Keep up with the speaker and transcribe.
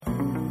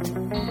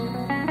Hello,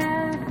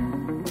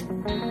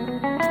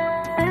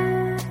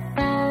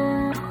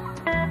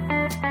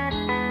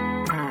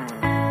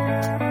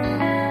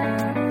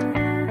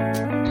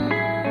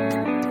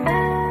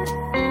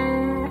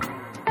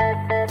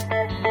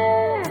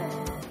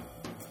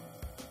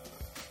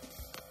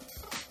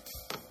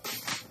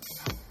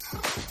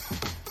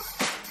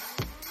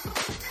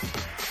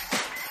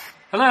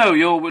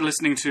 you're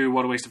listening to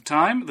What a Waste of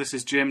Time. This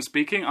is Jim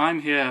speaking. I'm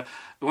here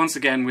once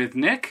again with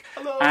Nick.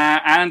 Hello.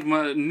 And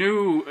my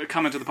new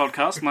comer to the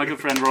podcast, my good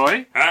friend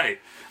Roy. Hi.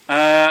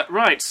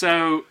 Right,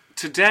 so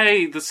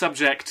today the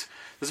subject,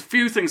 there's a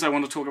few things I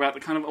want to talk about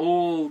that kind of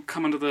all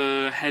come under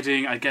the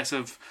heading, I guess,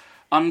 of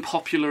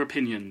unpopular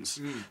opinions.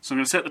 So I'm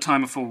going to set the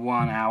timer for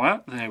 1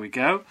 hour. There we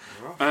go.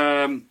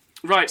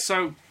 Right,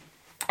 so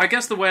I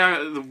guess the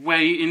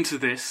way into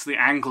this, the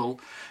angle,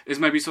 is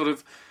maybe sort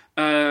of...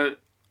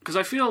 because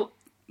I feel...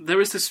 there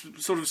is this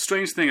sort of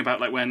strange thing about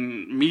like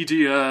when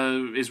media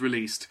is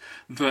released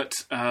that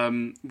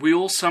we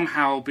all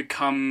somehow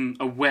become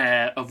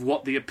aware of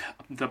what the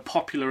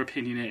popular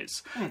opinion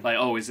is. Like,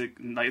 oh, is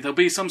it like there'll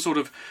be some sort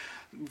of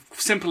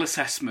simple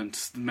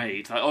assessment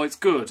made, like, oh, it's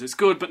good,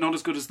 but not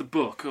as good as the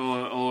book,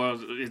 or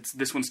it's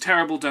this one's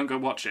terrible, don't go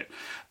watch it.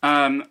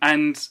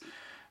 And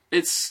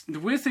it's the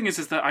weird thing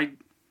is that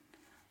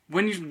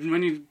when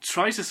you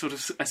try to sort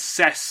of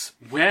assess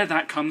where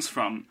that comes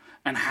from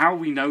and how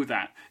we know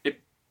that, it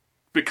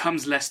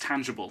becomes less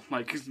tangible.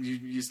 Like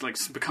you like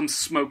becomes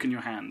smoke in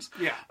your hands.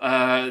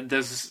 Yeah.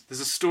 There's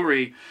a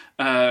story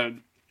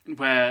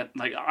where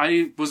like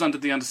I was under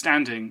the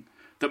understanding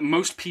that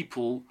most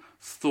people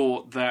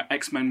thought that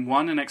X-Men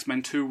 1 and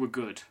X-Men 2 were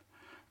good.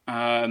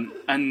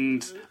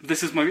 And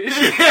this is my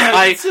issue.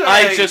 Yeah,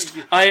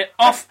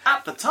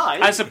 at the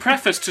time, as a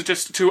preface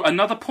to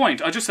another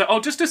point, I just said,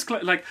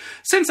 like,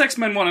 since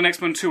X-Men 1 and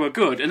X-Men 2 are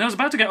good, and I was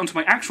about to get onto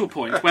my actual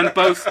point when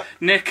both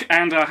Nick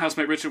and our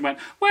housemate Richard went,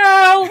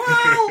 well,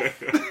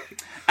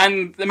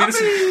 and I mean,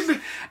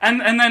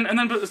 and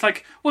then, but it's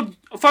like, well,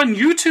 fine,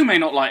 you two may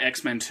not like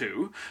X-Men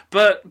 2,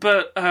 but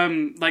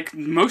like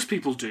most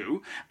people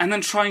do, and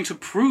then trying to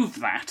prove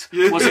that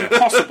was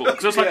impossible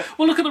because it's like,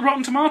 well, look at the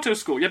Rotten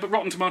Tomatoes score. Yeah, but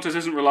Rotten Tomatoes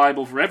isn't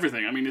reliable for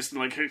everything. I mean, it's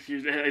like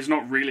it's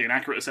not really an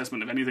accurate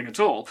assessment of anything at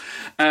all.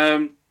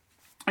 So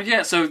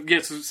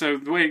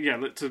the way,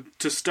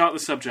 to start the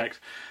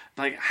subject,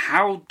 like,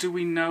 how do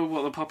we know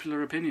what the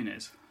popular opinion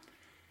is?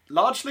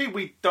 Largely,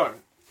 we don't.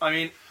 I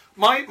mean,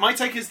 my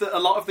take is that a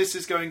lot of this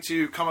is going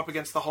to come up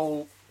against the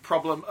whole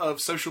problem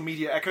of social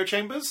media echo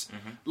chambers.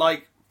 Mm-hmm.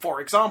 Like, for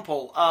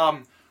example,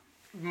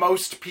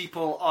 most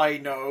people I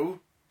know,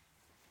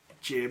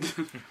 Jim,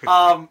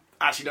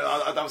 actually, no,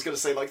 I was going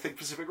to say, like, think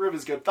Pacific Rim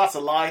is good. That's a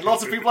lie.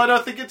 Lots of people I know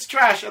think it's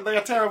trash, and they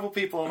are terrible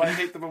people, and I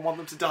hate them and want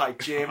them to die.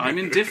 Jim. I'm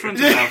indifferent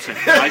about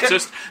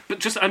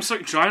it. I'm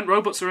sorry, giant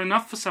robots are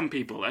enough for some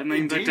people. I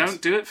mean, they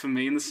don't do it for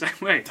me in the same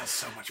way. It does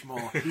so much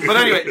more. But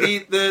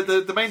anyway,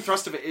 the main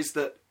thrust of it is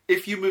that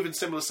if you move in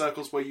similar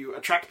circles where you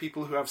attract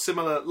people who have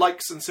similar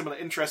likes and similar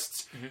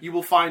interests, you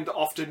will find that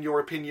often your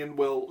opinion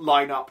will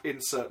line up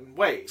in certain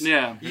ways.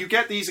 Yeah. You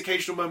get these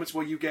occasional moments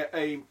where you get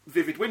a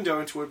vivid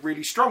window into a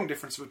really strong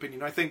difference of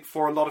opinion. I think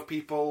for a lot of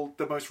people,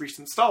 the most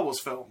recent Star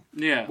Wars film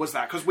was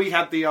that. Because we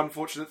had the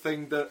unfortunate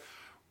thing that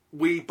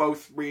we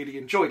both really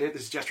enjoyed it.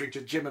 This is gesturing to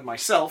Jim and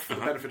myself for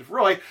the benefit of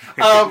Roy.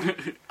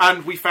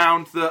 And we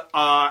found that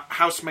our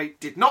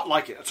housemate did not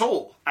like it at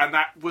all. And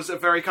that was a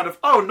very kind of,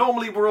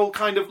 normally we're all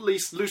kind of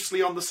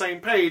loosely on the same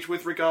page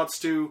with regards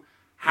to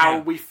how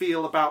we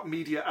feel about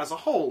media as a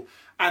whole.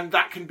 And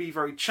that can be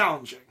very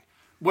challenging.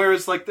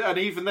 Whereas, and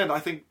even then, I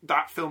think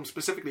that film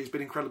specifically has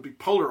been incredibly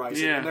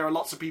polarizing. Yeah. And there are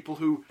lots of people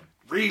who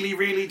really,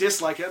 really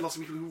dislike it, and lots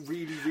of people who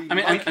really, really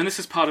like it. And this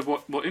is part of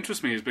what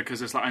interests me, is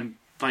because it's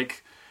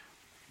like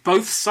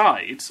both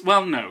sides,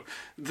 well, no.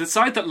 The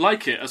side that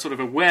like it are sort of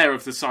aware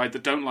of the side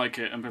that don't like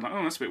it and be like,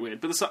 oh, that's a bit weird.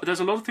 But there's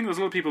a lot of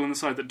people on the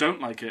side that don't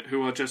like it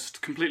who are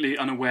just completely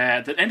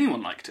unaware that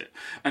anyone liked it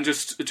and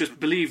just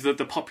believe that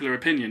the popular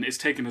opinion is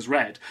taken as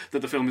read,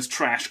 that the film is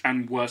trash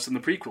and worse than the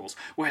prequels.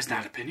 Whereas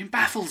that opinion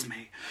baffles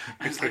me.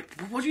 And it's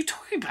like, what are you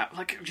talking about?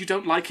 Like, you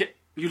don't like it,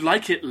 you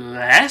like it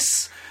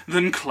less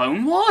than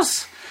Clone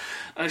Wars?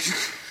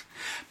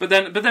 But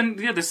then,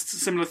 there's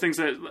similar things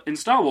that in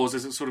Star Wars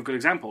is a sort of good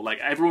example. Like,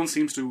 everyone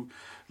seems to,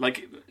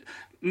 like,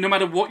 no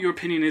matter what your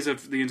opinion is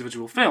of the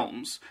individual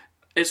films,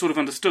 it's sort of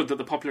understood that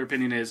the popular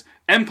opinion is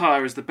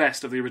Empire is the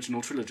best of the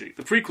original trilogy.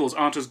 The prequels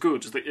aren't as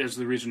good as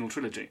the original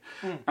trilogy.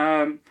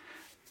 But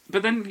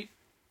then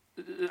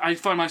I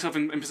find myself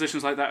in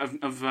positions like that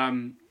of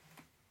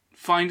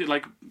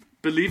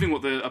believing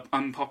what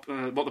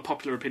the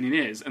popular opinion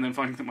is, and then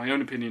finding that my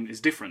own opinion is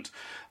different.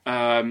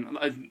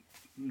 A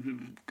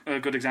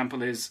good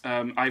example is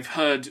I've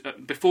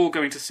heard before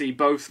going to see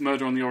both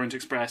Murder on the Orient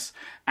Express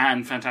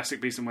and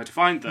Fantastic Beasts and Where to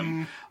Find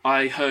Them.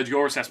 I heard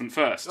your assessment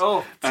first.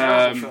 Oh,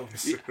 terrible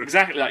films!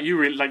 Exactly, you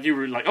were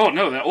like, oh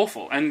no, they're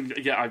awful, and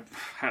I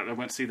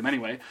went to see them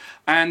anyway.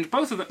 And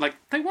both of them, like,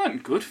 they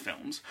weren't good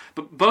films,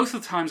 but both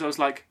of the times I was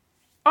like,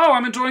 oh,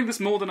 I'm enjoying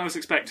this more than I was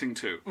expecting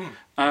to.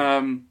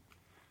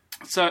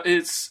 So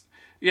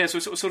Yeah, so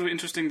it's sort of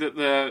interesting that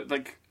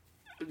the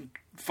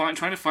trying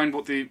to find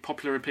what the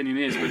popular opinion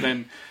is, but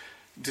then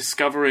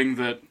discovering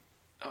that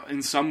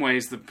in some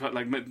ways the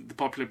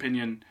popular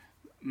opinion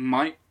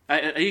might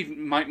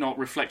not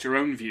reflect your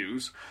own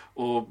views,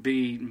 or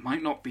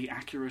might not be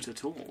accurate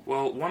at all.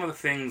 Well, one of the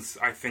things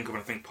I think of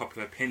when I think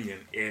popular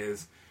opinion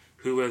is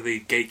who are the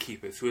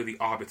gatekeepers, who are the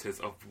arbiters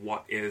of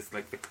what is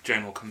like the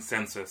general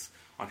consensus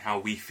on how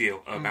we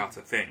feel about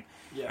a thing.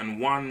 Yeah. And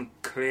one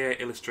clear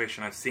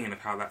illustration I've seen of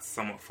how that's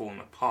somewhat fallen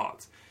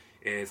apart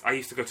is I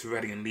used to go to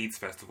Reading and Leeds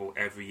Festival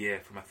every year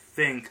from I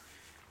think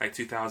like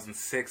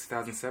 2006,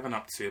 2007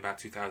 up to about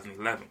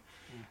 2011.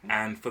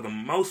 And for the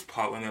most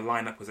part, when the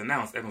lineup was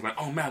announced, everyone was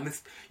like, "Oh man,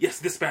 this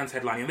band's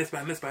headlining, this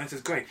band, this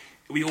is great.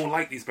 We all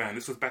like these bands."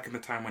 This was back in the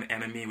time when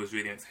NME was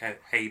really in its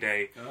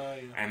heyday,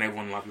 and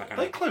everyone loved like.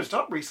 They closed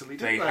up recently,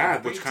 didn't they? They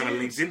had, which kind of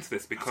leads into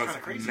this because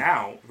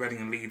now Reading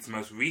and Leeds'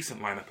 most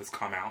recent lineup has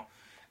come out,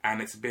 and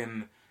it's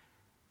been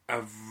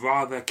a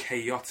rather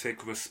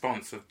chaotic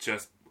response of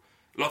just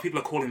a lot of people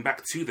are calling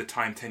back to the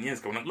time 10 years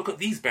ago. Like, look at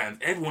these bands,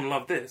 everyone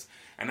loved this,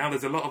 and now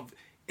there's a lot of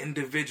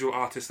individual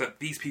artists that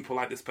these people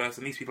like this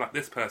person, these people like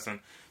this person,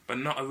 but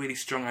not a really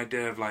strong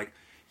idea of like,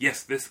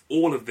 yes,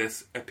 all of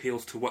this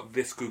appeals to what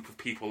this group of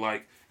people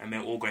like, and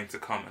they're all going to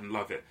come and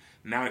love it.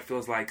 Now it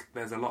feels like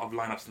there's a lot of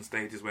lineups and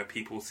stages where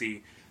people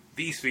see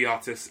these three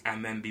artists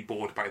and then be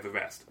bored by the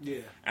rest.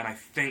 Yeah. And I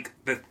think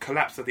the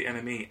collapse of the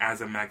NME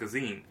as a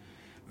magazine,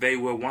 they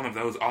were one of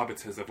those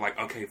arbiters of like,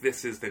 okay,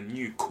 this is the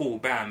new cool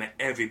band that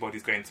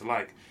everybody's going to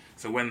like.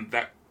 So when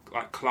that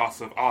like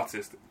class of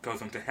artists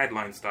goes on to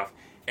headline stuff,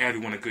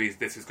 everyone agrees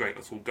this is great,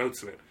 let's all go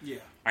to it. Yeah.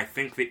 I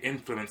think the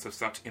influence of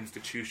such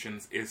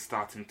institutions is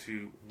starting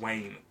to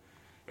wane,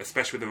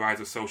 especially with the rise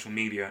of social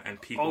media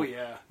and people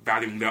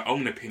valuing their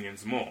own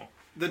opinions more.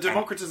 The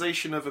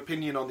democratization of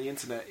opinion on the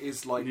internet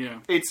is like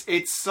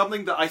it's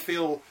something that I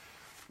feel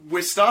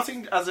we're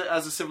starting as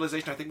a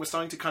civilization. I think we're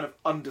starting to kind of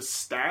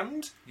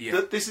understand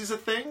that this is a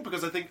thing,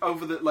 because I think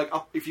over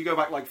the if you go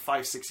back like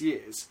 5-6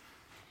 years,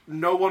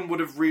 no one would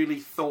have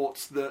really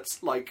thought that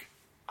like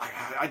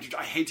I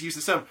hate to use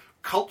this term,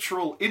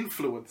 cultural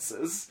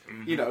influencers,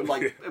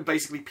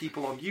 basically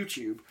people on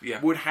YouTube,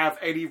 would have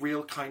any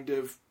real kind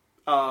of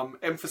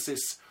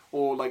emphasis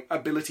or like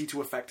ability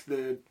to affect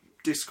the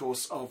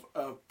discourse of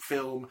a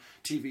film,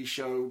 TV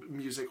show,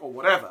 music, or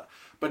whatever.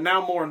 But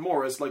now more and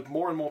more, as like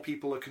more and more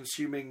people are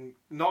consuming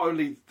not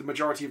only the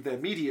majority of their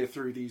media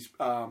through these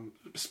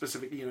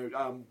specific,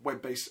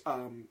 web-based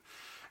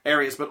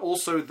areas, but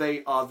also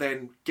they are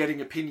then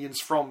getting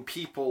opinions from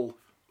people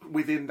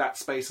within that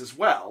space as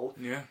well.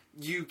 Yeah,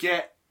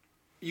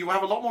 you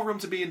have a lot more room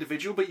to be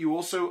individual, but you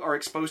also are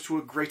exposed to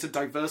a greater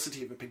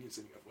diversity of opinions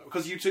in your world.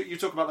 Because you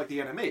talk about like the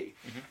NME,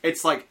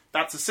 it's like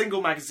that's a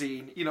single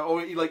magazine,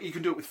 or like you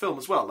can do it with film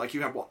as well. Like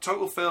you have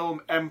Total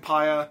Film,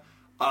 Empire,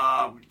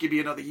 give me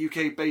another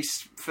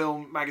UK-based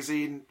film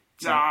magazine.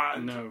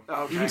 No.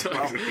 Okay,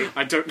 well,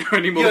 I don't know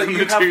any more than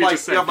the two you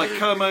just said. You have like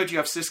Kermode, you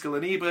have Siskel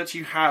and Ebert,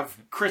 you have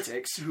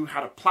critics who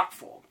had a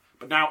platform.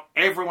 But now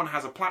everyone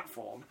has a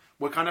platform.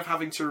 We're kind of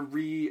having to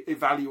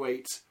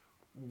re-evaluate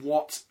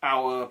what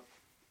our...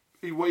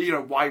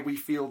 why we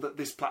feel that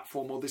this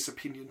platform or this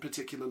opinion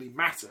particularly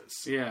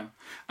matters. Yeah,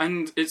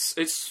 and it's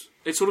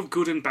sort of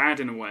good and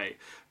bad in a way,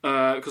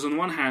 because on the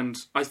one hand,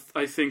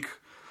 I think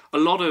a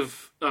lot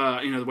of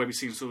the way we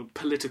see sort of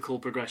political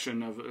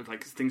progression of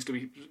like things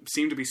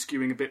seem to be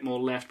skewing a bit more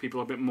left. People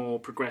are a bit more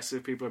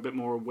progressive. People are a bit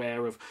more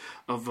aware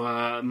of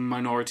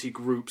minority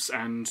groups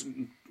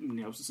and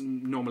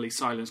normally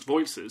silenced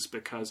voices,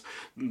 because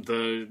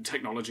the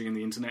technology and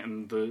the internet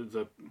and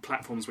the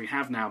platforms we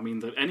have now mean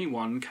that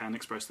anyone can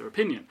express their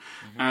opinion.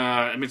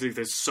 Admittedly,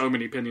 there's so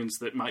many opinions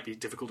that might be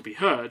difficult to be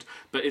heard,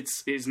 but it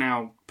is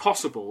now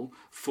possible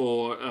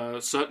for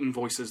certain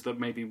voices that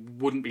maybe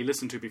wouldn't be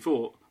listened to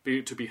before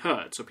to be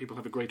heard, so people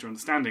have a greater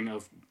understanding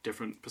of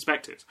different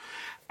perspectives.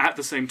 At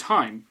the same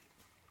time,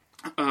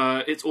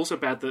 it's also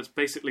bad that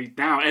basically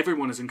now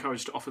everyone is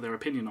encouraged to offer their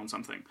opinion on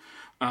something.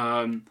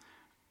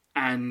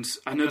 And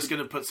I know I'm just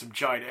going to put some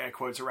giant air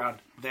quotes around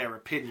their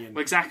opinion.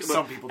 Well, exactly.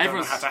 Some people don't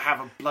know how to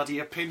have a bloody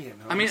opinion.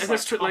 I mean,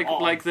 that's true.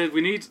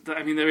 We need.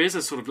 I mean, there is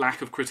a sort of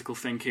lack of critical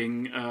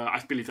thinking.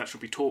 I believe that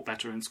should be taught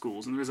better in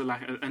schools, and there is a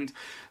lack. And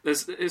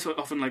there's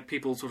often like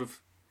people sort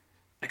of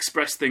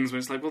express things when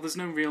it's like, well, there's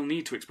no real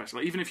need to express it.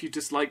 Like, even if you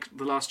dislike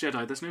The Last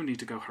Jedi, there's no need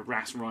to go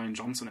harass Rian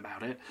Johnson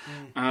about it.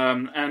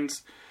 And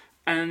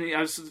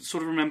I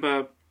sort of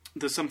remember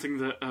there's something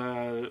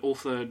that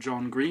author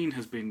John Green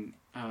has been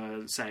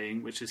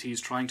saying, which is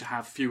he's trying to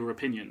have fewer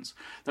opinions.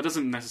 That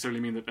doesn't necessarily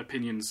mean that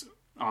opinions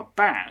are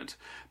bad,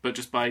 but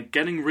just by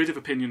getting rid of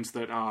opinions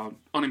that are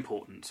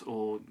unimportant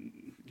or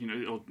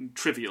or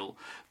trivial,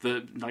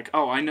 that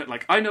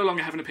I no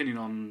longer have an opinion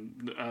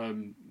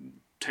on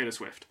Taylor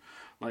Swift.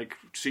 Like,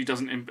 she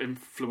doesn't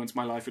influence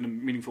my life in a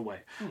meaningful way.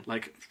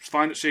 Like, it's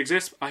fine that she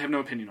exists, I have no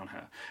opinion on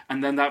her.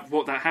 And then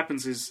what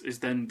happens is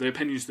then the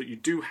opinions that you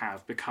do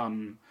have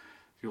become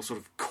your sort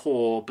of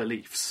core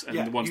beliefs and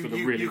the ones that are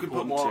really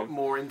important. You can put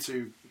more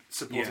into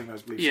supporting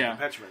those beliefs and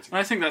perpetuating. And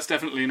I think that's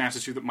definitely an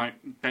attitude that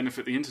might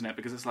benefit the internet,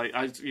 because it's like,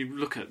 you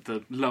look at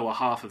the lower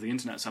half of the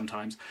internet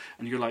sometimes,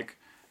 and you're like,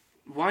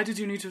 why did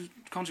you need to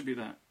contribute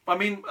that? I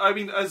mean,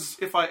 as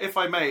if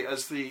I may,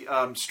 as the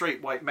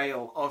straight white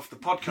male of the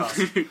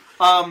podcast,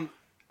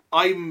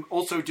 I'm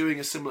also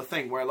doing a similar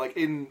thing where, like,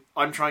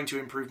 I'm trying to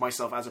improve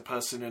myself as a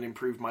person and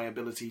improve my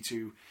ability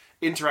to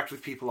interact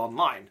with people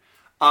online.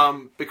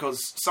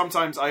 Because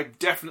sometimes I've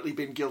definitely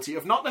been guilty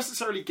of not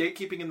necessarily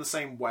gatekeeping in the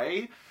same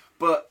way,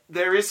 but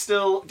there is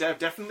still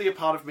definitely a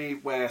part of me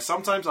where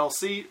sometimes I'll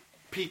see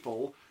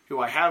people who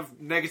I have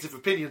negative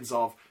opinions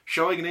of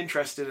showing an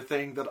interest in a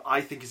thing that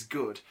I think is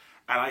good.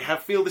 And I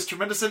feel this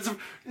tremendous sense of,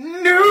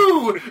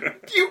 no!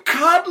 You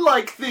can't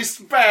like this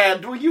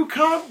band, or you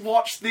can't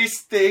watch this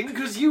thing,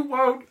 because you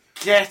won't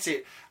get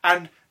it.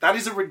 And that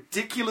is a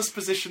ridiculous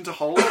position to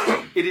hold.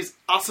 It is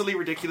utterly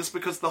ridiculous,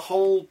 because the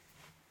whole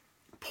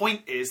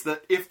point is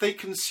that if they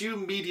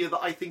consume media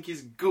that I think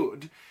is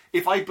good,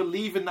 if I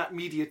believe in that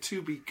media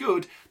to be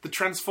good, the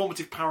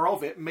transformative power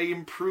of it may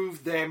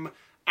improve them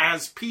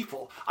as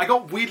people. I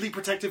got weirdly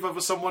protective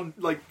over someone,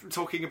 like,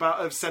 talking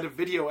about a set of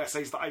video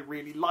essays that I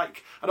really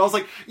like. And I was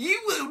like,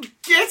 you won't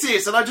get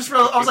it! And I just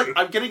realized, I was like,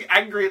 I'm getting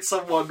angry at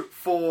someone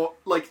for,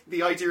 like,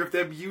 the idea of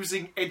them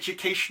using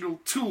educational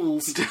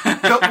tools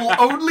that will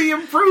only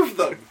improve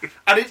them.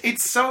 And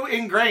it's so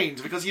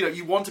ingrained, because, you know,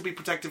 you want to be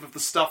protective of the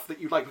stuff that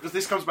you like. Because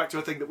this comes back to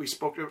a thing that we've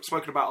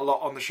spoken about a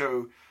lot on the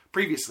show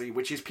previously,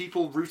 which is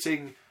people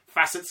rooting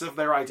facets of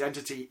their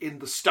identity in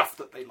the stuff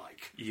that they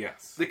like.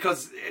 Yes.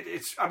 Because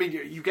it's, I mean,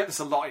 you get this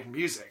a lot in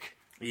music.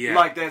 Yeah.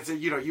 Like, there's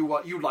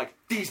you like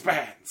these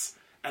bands,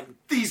 and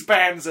these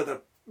bands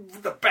are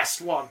the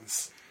best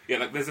ones. Yeah,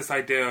 like, there's this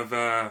idea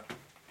of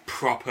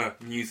proper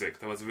music.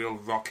 There was a real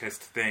rockist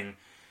thing,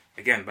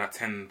 again, about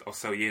 10 or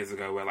so years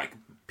ago, where, like,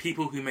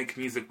 people who make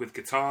music with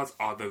guitars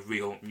are the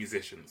real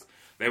musicians.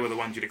 They were the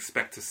ones you'd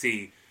expect to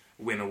see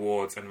win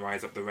awards and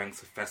rise up the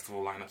ranks of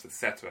festival lineups,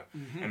 etc.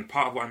 Mm-hmm. And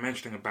part of what I'm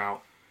mentioning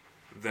about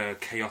the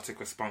chaotic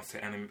response to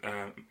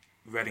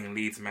Reading and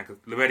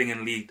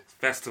Leeds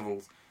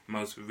Festival's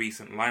most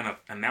recent lineup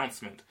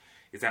announcement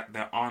is that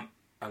there aren't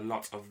a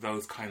lot of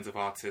those kinds of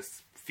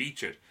artists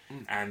featured.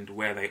 And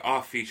where they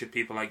are featured,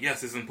 people are like,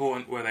 yes, it's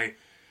important,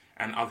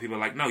 and other people are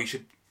like, no, you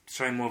should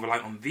shine more of a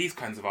light on these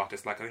kinds of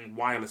artists. Like, I think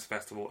Wireless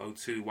Festival,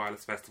 O2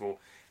 Wireless Festival,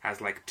 has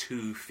like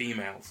 2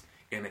 females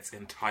in its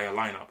entire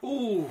lineup.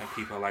 Ooh. And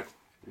people are like,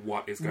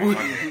 what is going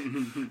on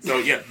here? So,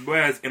 yeah,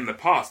 whereas in the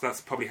past, that's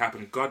probably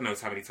happened God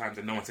knows how many times,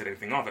 and no one said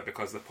anything of it,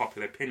 because the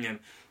popular opinion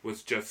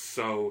was just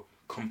so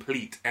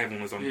complete.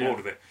 Everyone was on board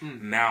with it.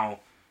 Now,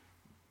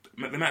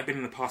 there might have been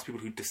in the past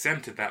people who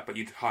dissented that, but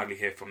you'd hardly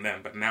hear from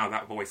them. But now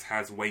that voice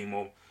has way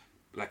more,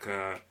 like,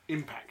 a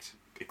impact.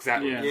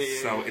 Exactly. Yeah.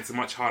 So it's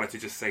much harder to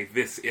just say,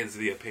 this is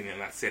the opinion,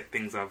 that's it.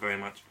 Things are very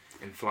much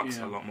in flux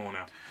a lot more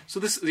now. So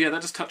that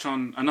just touch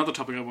on another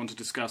topic I want to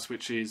discuss,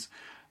 which is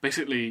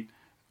basically,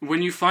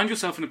 when you find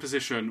yourself in a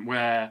position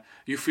where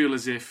you feel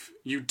as if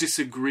you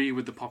disagree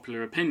with the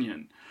popular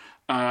opinion,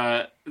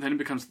 then it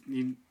becomes,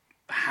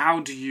 how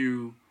do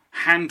you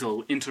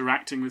handle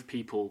interacting with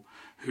people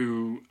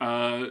who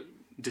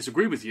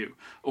disagree with you,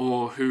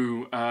 or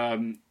who,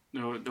 or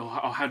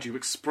how do you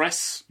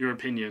express your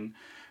opinion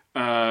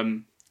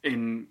in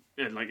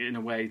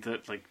a way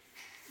that, like,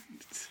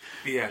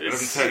 yeah, it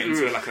doesn't turn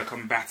into like a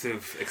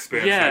combative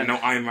experience. Yeah. Like, no,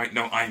 I'm right.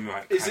 No, I'm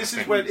right. Is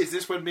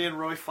this when me and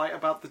Roy fight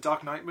about the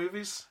Dark Knight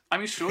movies? I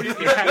mean, sure, you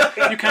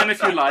can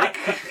if you like.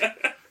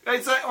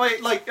 It's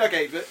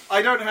okay, but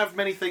I don't have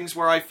many things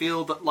where I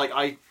feel that, like,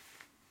 I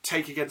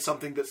take against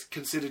something that's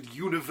considered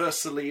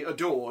universally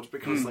adored,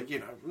 because, like,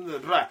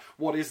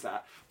 what is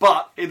that?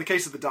 But in the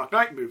case of the Dark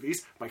Knight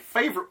movies, my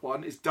favourite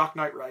one is Dark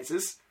Knight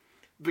Rises,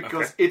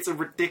 because it's a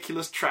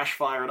ridiculous trash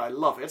fire and I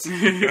love it.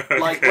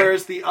 Like,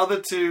 whereas the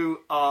other two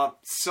are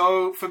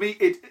so, for me,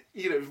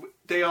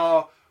 they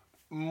are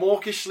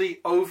mawkishly,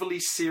 overly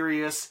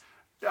serious,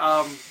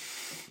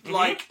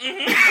 like...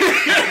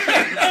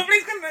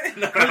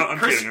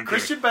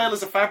 Christian Bale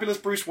is a fabulous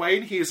Bruce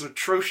Wayne. He is an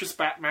atrocious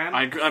Batman.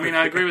 I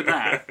agree with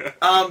that.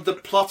 The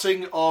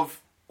plotting of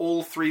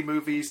all 3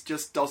 movies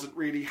just doesn't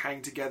really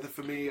hang together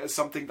for me as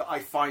something that I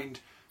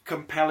find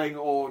compelling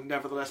or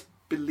nevertheless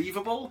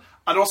believable.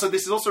 And also,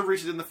 this is also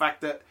rooted in the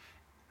fact that,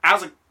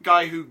 as a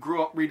guy who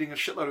grew up reading a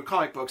shitload of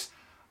comic books,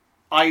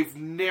 I've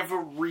never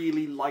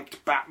really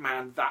liked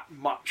Batman that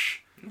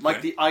much. Okay.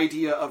 Like, the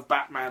idea of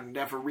Batman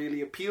never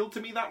really appealed to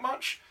me that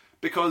much,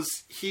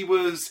 because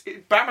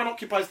Batman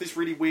occupies this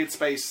really weird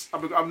space.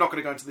 I'm not going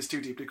to go into this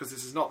too deeply, because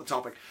this is not the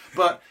topic,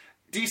 but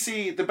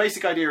DC, the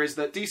basic idea is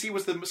that DC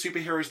was the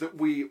superheroes that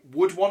we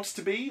would want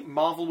to be,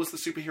 Marvel was the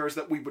superheroes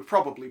that we would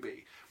probably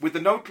be. With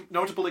the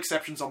notable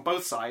exceptions on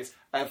both sides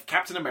of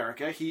Captain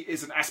America. He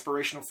is an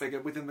aspirational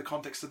figure within the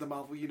context of the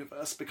Marvel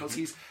Universe, because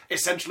he's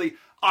essentially,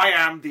 I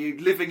am the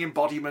living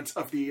embodiment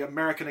of the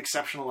American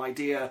exceptional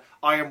idea.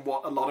 I am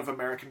what a lot of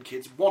American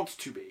kids want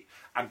to be.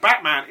 And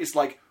Batman is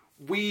like,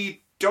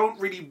 we don't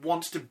really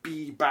want to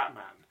be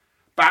Batman.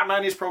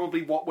 Batman is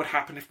probably what would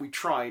happen if we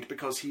tried,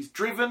 because he's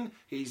driven,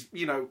 he's,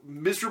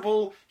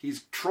 miserable,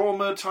 he's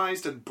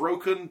traumatized and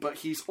broken, but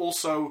he's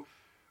also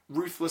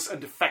ruthless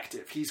and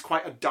effective. He's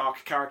quite a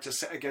dark character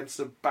set against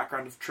a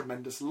background of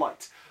tremendous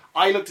light.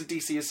 I looked at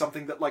DC as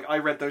something that, I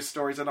read those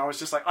stories and I was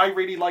just like, I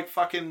really like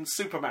fucking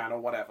Superman or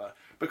whatever,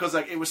 because,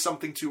 it was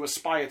something to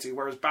aspire to,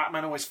 whereas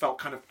Batman always felt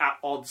kind of at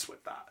odds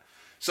with that.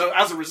 So,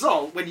 as a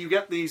result, when you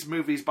get these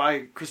movies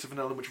by Christopher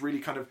Nolan, which really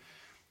kind of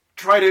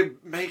try to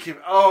make him,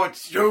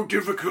 it's so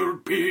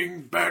difficult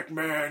being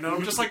Batman, and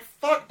I'm just like,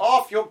 fuck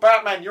off, you're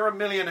Batman, you're a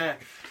millionaire.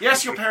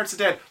 Yes, your parents are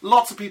dead.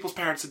 Lots of people's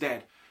parents are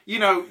dead.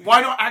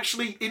 Why not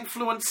actually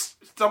influence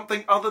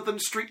something other than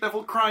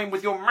street-level crime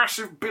with your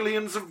massive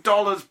billions of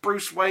dollars,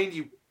 Bruce Wayne,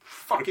 you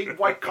fucking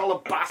white-collar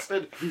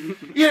bastard?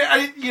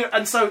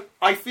 And so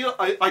I feel,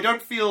 I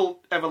don't feel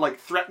ever,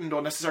 threatened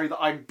or necessary that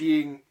I'm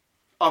being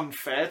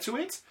unfair to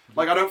it.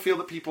 I don't feel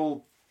that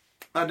people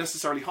are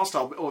necessarily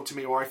hostile or to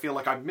me, or I feel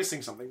like I'm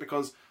missing something,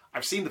 because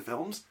I've seen the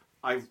films,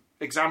 I've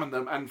examined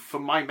them, and for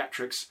my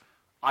metrics,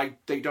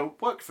 they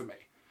don't work for me.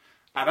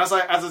 And as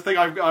a thing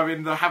I'm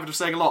in the habit of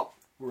saying a lot,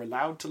 we're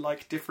allowed to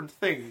like different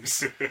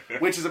things,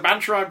 which is a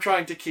mantra I'm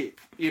trying to keep.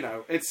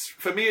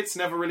 For me, it's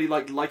never really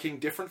liking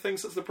different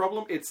things that's the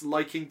problem. It's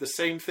liking the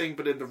same thing,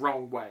 but in the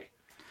wrong way.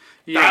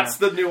 Yeah. That's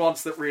the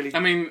nuance that really...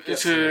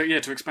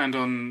 to expand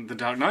on the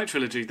Dark Knight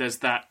trilogy, there's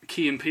that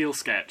Key and Peele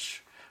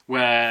sketch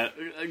where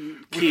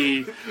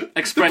Key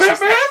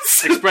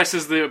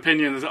expresses the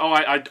opinion that,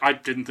 I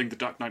didn't think the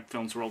Dark Knight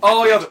films were all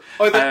good.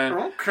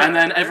 And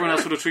then everyone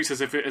else sort of treats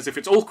it as if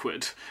it's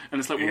awkward. And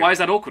it's like, well, why is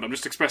that awkward? I'm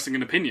just expressing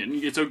an opinion.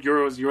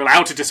 You're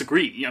allowed to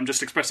disagree. I'm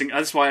just expressing...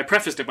 That's why I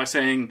prefaced it by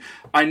saying,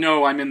 I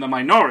know I'm in the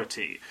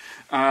minority.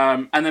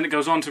 And then it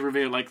goes on to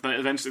reveal, that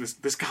eventually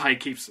this guy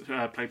keeps,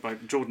 played by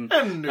Jordan,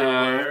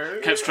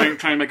 keeps trying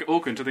to make it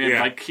awkward. To the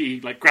end, he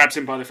grabs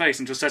him by the face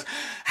and just says,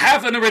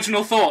 have an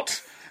original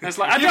thought. And it's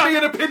like, give me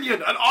an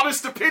opinion, an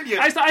honest opinion.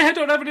 I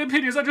don't have any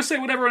opinions. I just say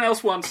what everyone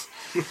else wants.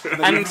 And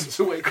he runs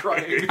away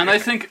crying. And I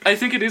think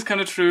it is kind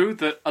of true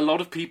that a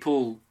lot of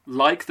people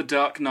like the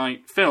Dark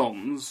Knight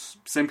films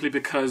simply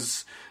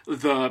because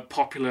the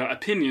popular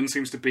opinion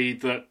seems to be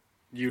that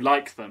you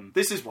like them.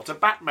 This is what a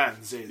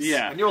Batman's is.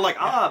 Yeah. And you're like,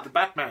 the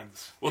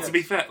Batman's. Well, to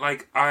be fair,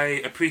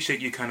 I appreciate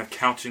you kind of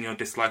couching your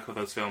dislike of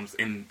those films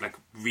in,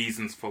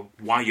 reasons for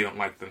why you don't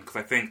like them. Because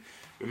I think,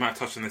 we might have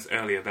touched on this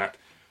earlier, that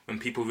when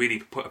people really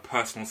put a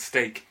personal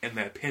stake in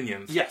their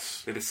opinions,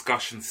 the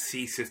discussion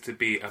ceases to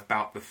be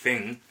about the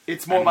thing.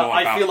 It's more about,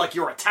 I feel like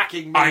you're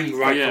attacking me. I'm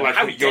right for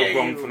liking it, you're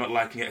wrong for not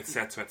liking it,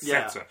 etc.,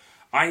 etc.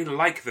 I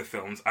like the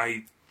films.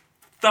 I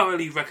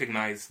thoroughly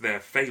recognise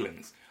their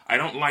failings. I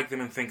don't like them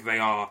and think they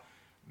are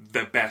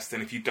the best,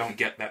 and if you don't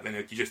get that, then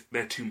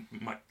they're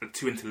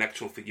too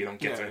intellectual for you. Don't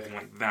get to anything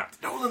like that.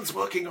 Nolan's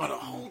working on a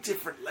whole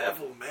different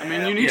level, man. I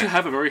mean, you need to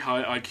have a very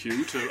high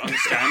IQ to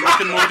understand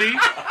Rick and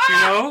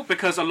Morty,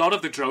 because a lot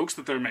of the jokes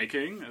that they're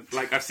making,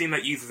 I've seen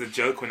that used as a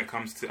joke when it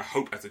comes to, I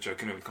hope as a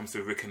joke, when it comes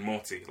to Rick and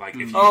Morty. If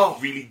you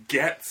really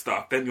get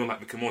stuff, then you'll like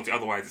Rick and Morty.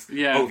 Otherwise,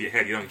 it's over your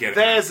head. You don't get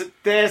it.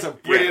 There's a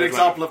brilliant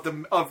example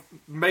of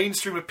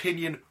mainstream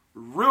opinion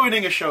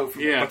ruining a show for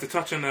me. But to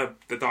touch on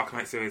the Dark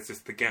Knight series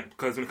just again,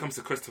 because when it comes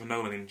to Christopher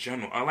Nolan in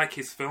general, I like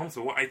his films,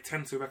 but what I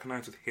tend to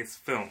recognise with his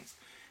films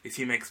is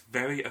he makes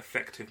very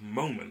effective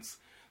moments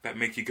that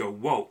make you go,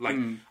 whoa.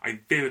 I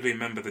vividly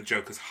remember the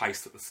Joker's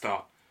heist at the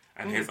start,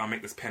 and I'll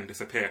make this pen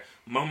disappear.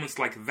 Moments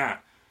like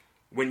that,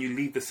 when you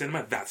leave the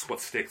cinema, that's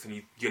what sticks, and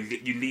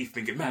you leave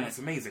thinking, man, that's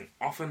amazing.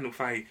 Often if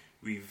I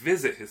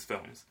revisit his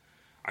films,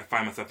 I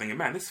find myself thinking,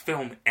 man, this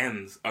film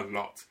ends a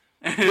lot.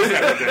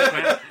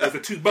 There's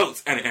the two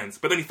boats and it ends,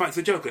 but then he fights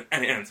the Joker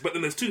and it ends, but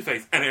then there's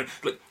Two-Face and it ends.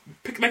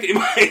 Make it in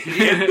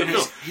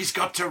my he's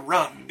got to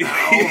run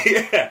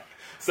now.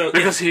 So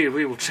because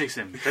we will chase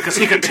him because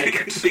he can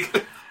take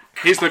it.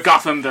 He's the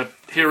Gotham that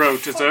hero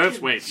deserves.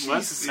 Wait, what?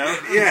 No.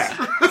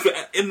 So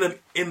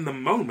in the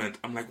moment,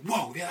 I'm like,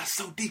 whoa, that's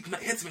so deep, and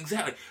that hits him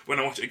exactly. When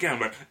I watch it again,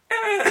 I'm like,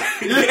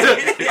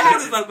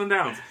 there's ups and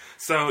downs.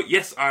 So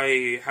yes,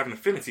 I have an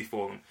affinity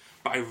for them,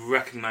 but I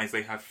recognise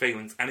they have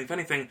failings, and if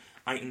anything,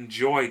 I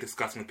enjoy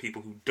discussing with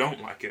people who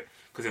don't like it,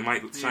 because it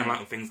might shine light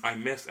on things I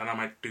missed, and I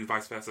might do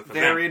vice versa for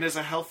them. Therein is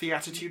a healthy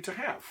attitude to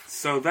have.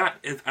 So that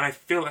is, and I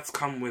feel that's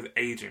come with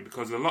aging,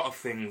 because a lot of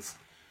things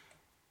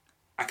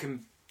I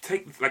can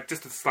take,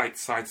 just a slight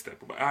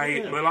sidestep. But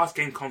the last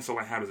game console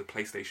I had was a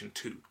PlayStation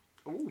 2.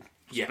 Ooh.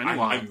 Yeah,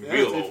 I'm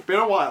real old. It's been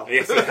a while.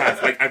 Yes, it has.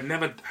 I've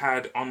never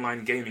had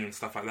online gaming and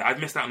stuff like that. I've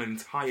missed out on an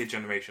entire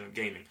generation of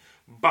gaming.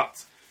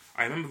 But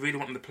I remember really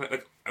wanting to play.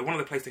 I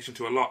wanted the PlayStation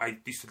 2 a lot. I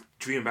used to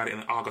dream about it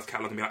in the Argos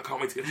catalogue and be like, I can't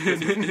wait to get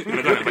this. And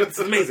I got it. This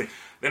is amazing.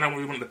 Then I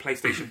really wanted the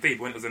PlayStation 3,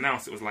 but when it was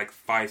announced, it was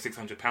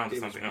 £500-600 or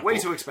something. Way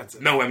too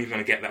expensive. No way I'm even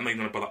going to get that. I'm not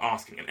even going to bother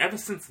asking. And ever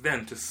since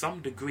then, to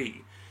some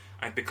degree,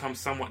 I've become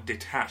somewhat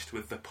detached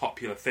with the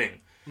popular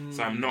thing.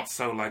 So I'm not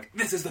so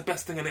this is the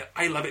best thing, and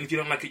I love it, and if you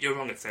don't like it, you're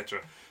wrong,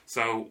 etc.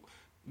 So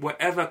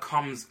whatever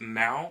comes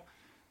now,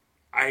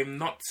 I'm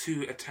not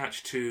too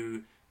attached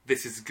to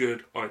this is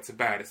good or it's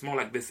bad. It's more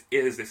like this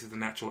is the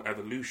natural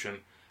evolution,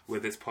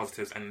 with its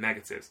positives and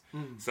negatives.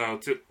 So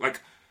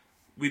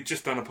we've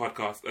just done an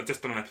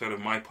episode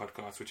of my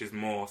podcast, which is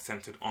more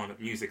centered on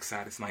music.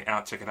 Saddest Night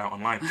Out. Check it out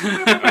online.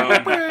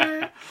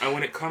 And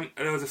when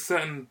there was a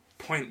certain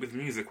point with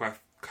music where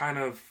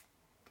there's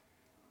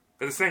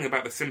a saying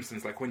about The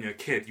Simpsons, like when you're a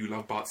kid, you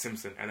love Bart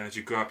Simpson, and as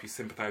you grow up, you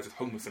sympathise with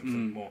Homer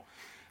Simpson more.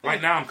 Right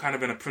now, I'm kind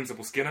of in a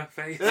Principal Skinner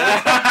phase.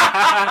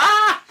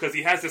 Because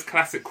he has this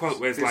classic quote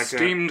where it's like...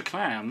 Steamed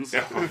clams.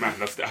 Yeah, oh man,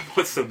 I've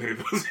watched so many of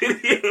those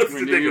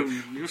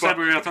videos.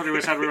 I thought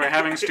you said we were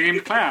having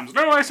steamed clams.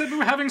 No, I said we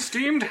were having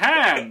steamed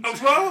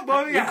hams.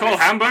 Well, yeah. You call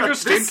hamburgers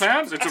steamed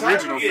clams? It's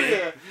original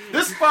thing.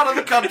 This part of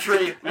the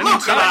country,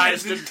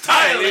 localized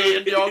entirely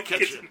in your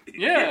kitchen.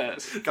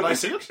 Yes. Can I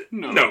see it?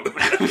 No.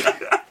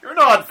 You're an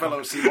odd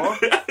fellow, Seymour.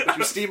 But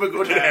you steam a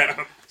good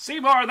ham.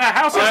 Seymour, the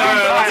house is on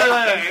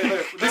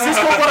fire. This is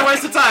not what a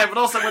waste of time, but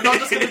also we're not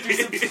just going to do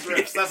Simpsons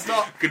riffs. That's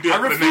not... Could do it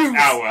for the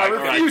next hour. I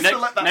refuse to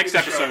let that next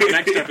episode.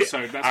 Next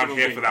episode. That's I'm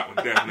here for that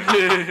one,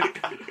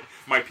 definitely.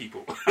 My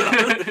people.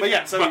 But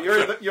yeah, so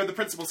you're the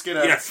Principal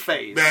Skinner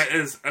phase. There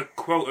is a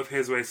quote of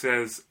his where he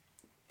says,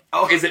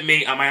 is it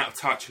me? Am I out of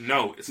touch?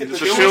 No. It's the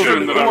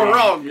children that are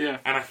wrong. Yeah.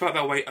 And I felt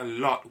that way a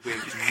lot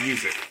with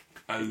music.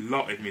 A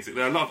lot with music.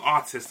 There are a lot of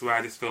artists where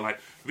I just feel like,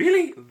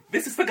 really?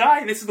 This is the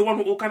guy? This is the one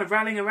we're all kind of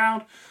rallying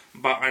around?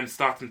 But I'm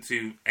starting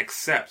to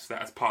accept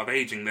that as part of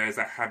aging, there's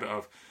that habit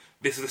of,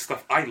 this is the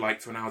stuff I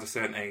liked when I was a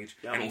certain age,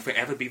 and it will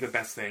forever be the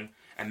best thing,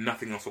 and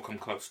nothing else will come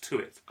close to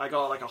it. I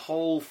got like a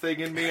whole thing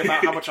in me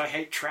about how much I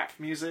hate trap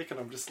music, and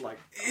I'm just like,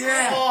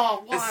 yeah.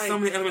 Oh, why? There's so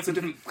many elements of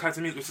different kinds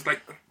of music, which is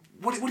like,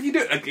 what are you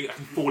doing? I can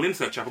fall into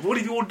that trap. What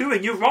are you all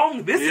doing? You're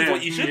wrong. This is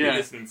what you should be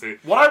listening to.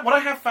 What I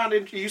have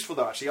found useful,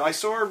 though, actually, I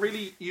saw a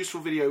really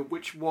useful video,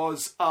 which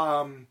was,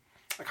 I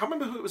can't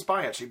remember who it was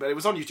by, actually, but it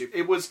was on YouTube.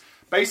 It was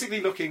basically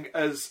looking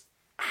as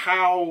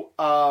how,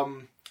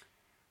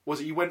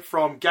 you went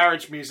from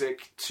garage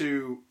music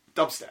to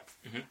dubstep,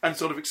 and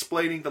sort of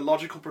explaining the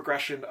logical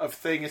progression of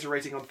thing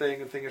iterating on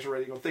thing and thing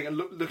iterating on thing,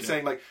 and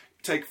saying, like,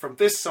 take from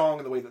this song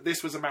and the way that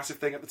this was a massive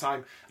thing at the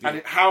time,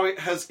 and how it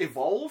has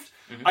evolved.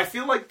 I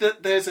feel like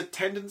that there's a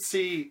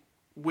tendency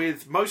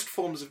with most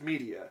forms of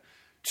media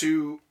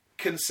to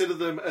consider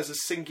them as a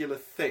singular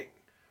thing,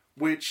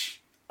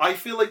 which I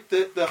feel like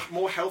the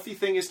more healthy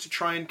thing is to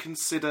try and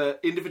consider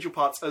individual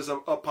parts as a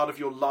part of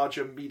your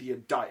larger media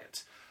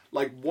diet.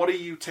 Like, what are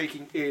you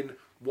taking in?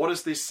 What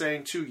is this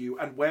saying to you?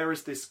 And where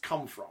has this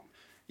come from?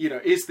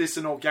 Is this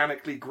an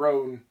organically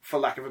grown, for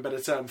lack of a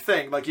better term,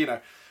 thing? Like,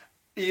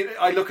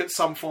 I look at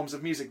some forms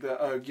of music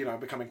that are,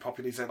 becoming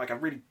popular. Like, I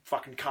really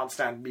fucking can't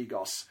stand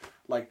Migos.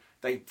 Like,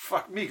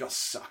 Migos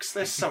sucks.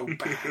 They're so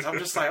bad. I'm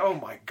just like, oh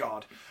my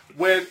god.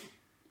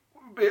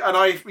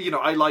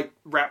 I like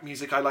rap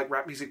music. I like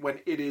rap music when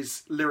it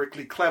is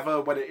lyrically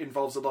clever, when it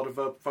involves a lot of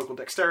vocal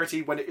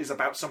dexterity, when it is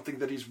about something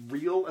that is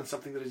real and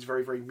something that is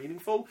very, very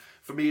meaningful.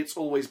 For me, it's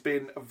always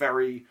been a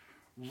very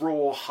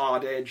raw,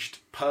 hard-edged,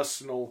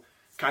 personal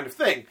kind of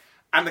thing.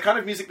 And the kind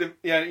of music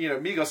that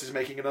Migos is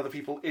making and other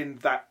people in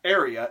that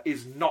area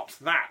is not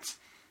that.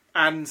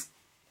 And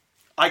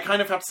I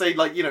kind of have to say,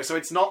 so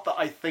it's not that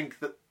I think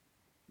that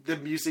the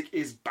music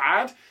is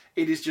bad.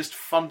 It is just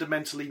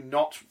fundamentally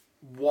not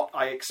what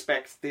I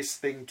expect this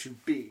thing to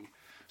be.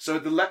 So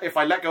if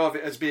I let go of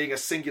it as being a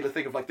singular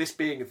thing of like this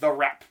being the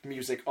rap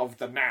music of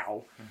the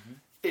now,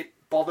 it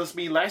bothers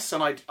me less,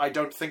 and I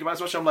don't think about it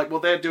as much. I'm like, well,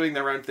 they're doing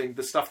their own thing.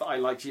 The stuff that I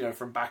liked,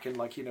 from back in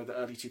the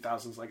early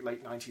 2000s, like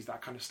late 90s,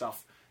 that kind of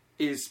stuff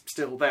is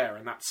still there,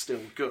 and that's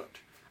still good.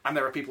 And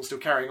there are people still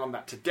carrying on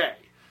that today.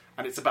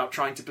 And it's about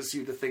trying to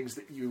pursue the things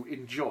that you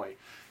enjoy.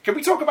 Can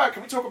we talk about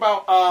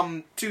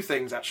two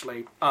things,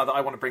 actually, that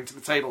I want to bring to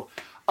the table?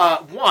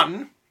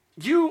 One,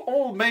 you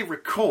all may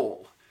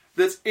recall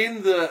that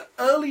in the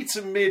early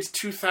to mid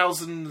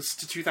 2000s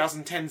to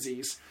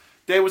 2010s,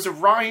 there was a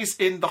rise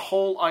in the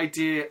whole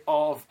idea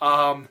of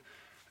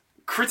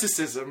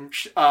criticism,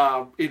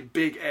 in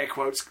big air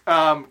quotes,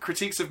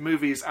 critiques of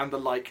movies and the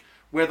like,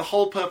 where the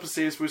whole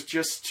purpose was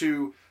just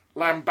to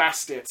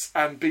lambast it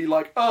and be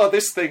like, oh,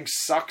 this thing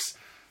sucks.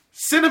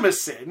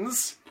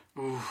 CinemaSins,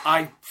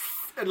 I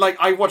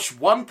watched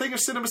one thing of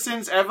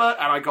CinemaSins ever,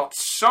 and I got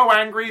so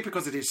angry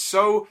because it is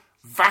so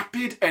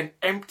vapid and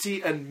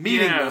empty and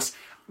meaningless. Yeah.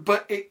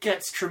 But it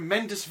gets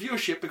tremendous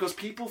viewership because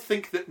people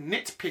think that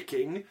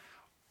nitpicking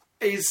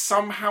is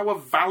somehow a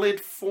valid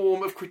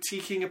form of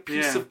critiquing a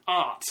piece of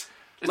art.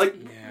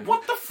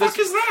 What the fuck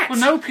is that? Well,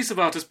 no piece of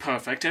art is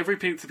perfect. Every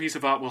piece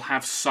of art will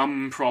have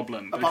some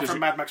problem. Apart from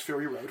Mad Max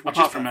Fury Road.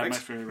 Apart from Mad Max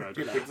Fury Road.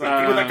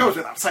 That goes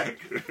without saying.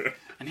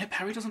 And yet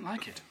Perry doesn't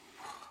like it.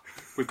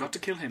 We've got to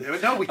kill him.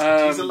 No, we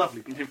don't. He's a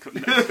lovely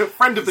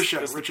friend of the show,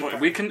 Richard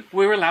Perry.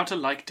 We're allowed to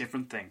like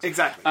different things.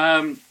 Exactly.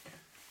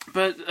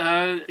 But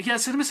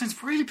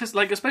CinemaSins really pissed,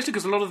 especially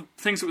because a lot of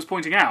things it was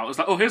pointing out, it was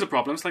like, oh, here's a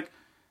problem. It's like,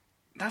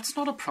 that's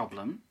not a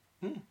problem.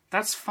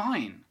 That's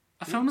fine.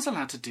 A film is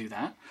allowed to do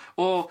that.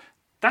 Or,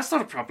 that's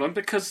not a problem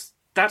because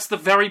that's the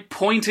very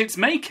point it's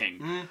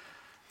making.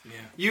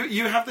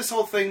 You have this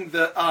whole thing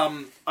that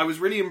I was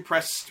really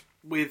impressed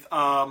with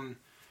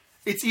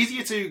it's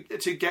easier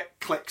to get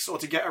clicks or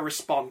to get a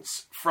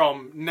response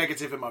from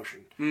negative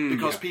emotion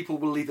because people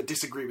will either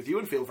disagree with you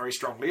and feel very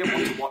strongly and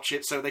want to watch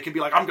it so they can be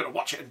like, I'm going to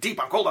watch it and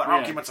debunk all their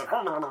arguments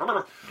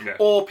and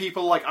or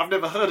people like, I've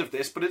never heard of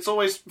this, but it's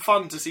always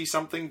fun to see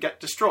something get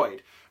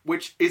destroyed,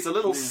 which is a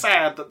little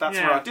sad that that's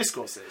where our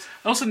discourse is.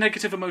 Also,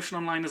 negative emotion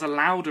online is a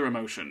louder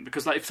emotion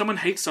because like if someone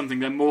hates something,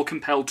 they're more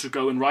compelled to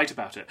go and write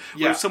about it.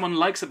 Or if someone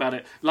likes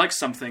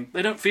something,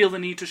 they don't feel the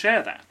need to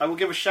share that. I will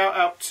give a shout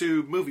out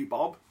to Movie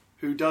Bob,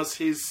 who does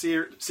his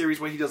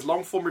series where he does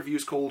long-form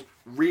reviews called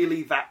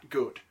Really That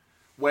Good,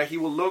 where he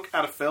will look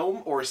at a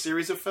film or a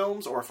series of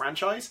films or a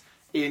franchise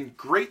in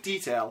great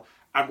detail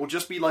and will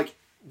just be like,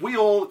 we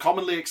all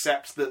commonly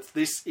accept that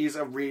this is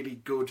a really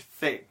good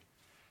thing.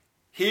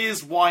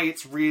 Here's why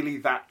it's really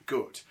that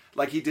good.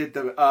 Like, he did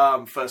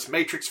the first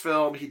Matrix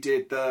film, he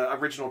did the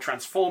original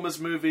Transformers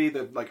movie,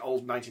 the like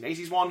old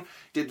 1980s one,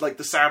 did like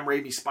the Sam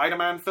Raimi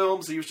Spider-Man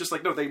films. He was just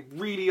like, no, they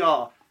really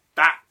are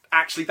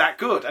actually that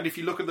good. And if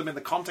you look at them in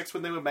the context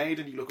when they were made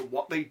and you look at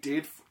what they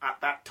did at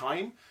that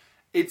time,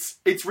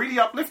 it's really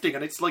uplifting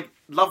and it's like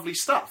lovely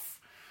stuff.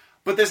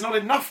 But there's not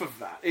enough of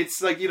that.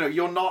 It's like,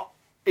 you're not...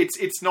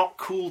 It's not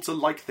cool to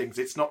like things.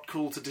 It's not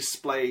cool to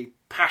display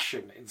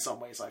passion in some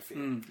ways, I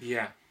feel.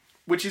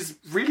 Which is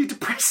really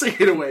depressing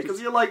in a way,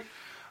 because you're like,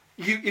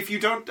 if you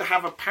don't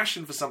have a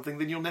passion for something,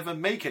 then you'll never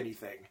make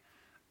anything.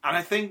 And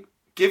I think,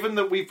 given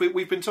that we've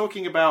been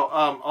talking about,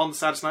 on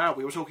Saturday Night Out,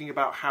 we were talking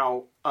about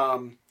how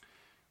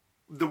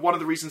one of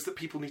the reasons that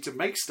people need to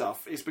make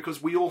stuff is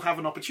because we all have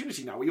an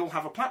opportunity now. We all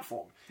have a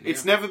platform. Yeah.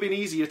 It's never been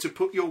easier to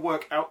put your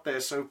work out there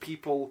so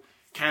people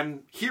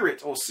can hear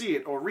it or see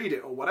it or read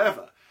it or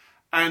whatever.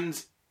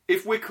 And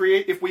if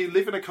we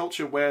live in a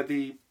culture where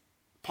the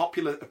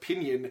popular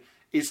opinion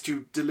is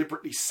to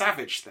deliberately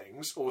savage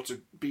things or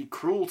to be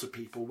cruel to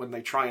people when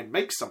they try and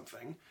make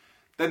something,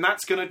 then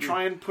that's going to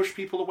try and push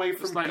people away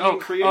from being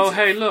creative. Oh,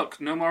 hey, look,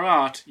 no more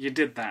art. You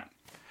did that.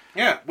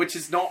 Yeah, which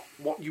is not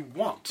what you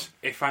want.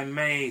 If I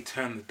may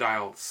turn the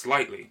dial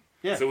slightly.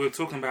 Yeah. So we were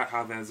talking about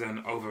how there's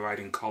an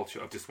overriding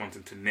culture of just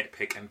wanting to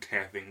nitpick and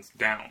tear things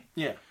down.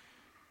 Yeah.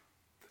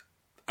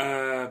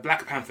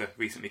 Black Panther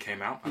recently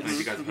came out. I don't know if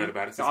you guys have heard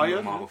about it. It's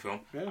a Marvel film.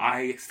 Yeah.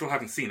 I still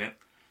haven't seen it,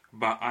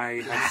 but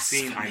I have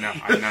seen... I know.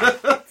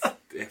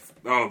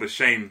 The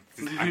shame.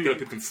 I feel like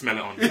people can smell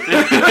it on me.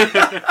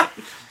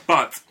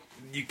 But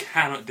you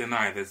cannot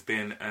deny there's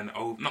been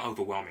not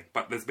overwhelming,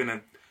 but there's been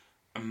a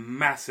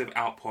massive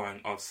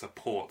outpouring of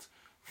support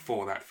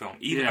for that film.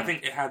 I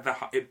think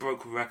it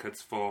broke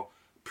records for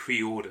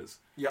pre-orders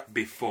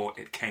before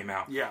it came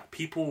out. Yeah.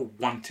 People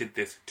wanted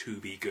this to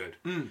be good,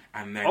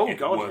 and then it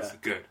was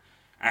good.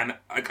 And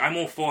I'm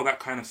all for that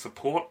kind of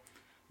support,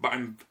 but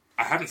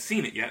I haven't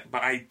seen it yet,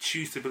 but I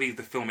choose to believe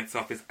the film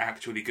itself is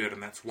actually good,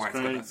 and that's why it's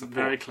got that support.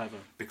 Very clever.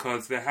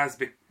 Because there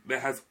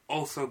has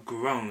also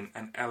grown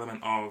an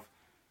element of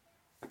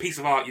a piece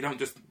of art. You don't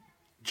just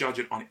judge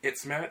it on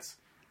its merits,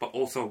 but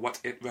also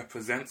what it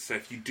represents. So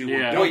if you do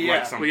or don't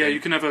like something... you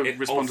can never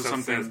respond to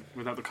something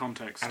without the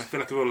context. And I feel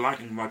like a real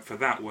lightning rod for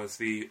that was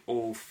the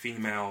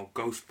all-female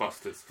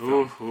Ghostbusters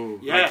film. Ooh.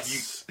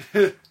 Yes!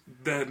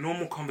 The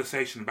normal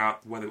conversation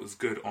about whether it was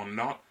good or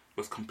not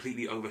was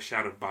completely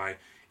overshadowed by...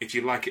 If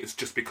you like it, it's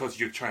just because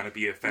you're trying to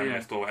be a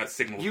feminist or a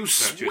signal you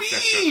searcher,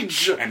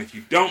 etc. And if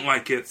you don't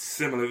like it,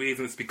 similar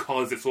reasons, it's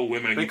because it's all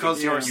women.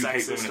 Because you're a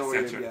sexist,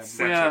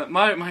 etc. Yeah,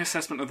 my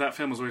assessment of that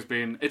film has always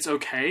been, it's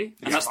okay,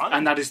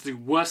 and that is the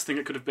worst thing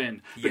it could have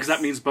been, because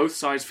that means both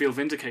sides feel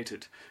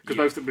vindicated.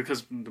 Because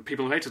the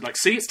people who hated,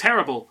 see, it's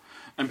terrible,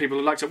 and people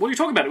who liked it, what are you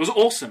talking about? It was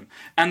awesome.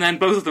 And then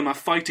both of them are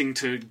fighting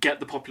to get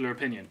the popular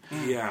opinion.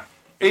 Yeah.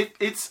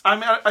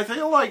 I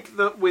feel like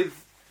that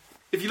with...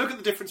 If you look at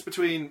the difference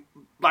between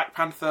Black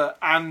Panther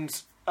and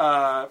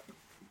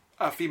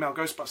female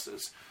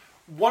Ghostbusters,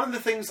 one of the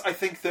things I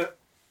think that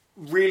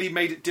really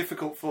made it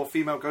difficult for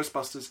female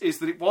Ghostbusters is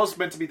that it was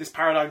meant to be this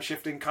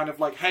paradigm-shifting kind of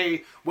like,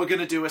 hey, we're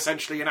going to do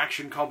essentially an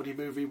action comedy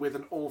movie with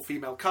an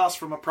all-female cast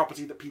from a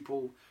property that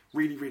people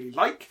really, really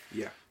like.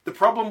 Yeah. The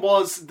problem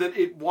was that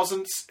it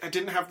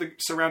didn't have the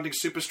surrounding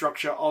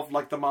superstructure of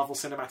like the Marvel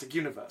Cinematic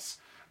Universe.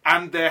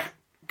 And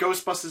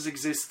Ghostbusters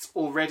exists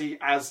already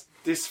as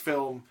this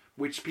film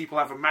which people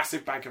have a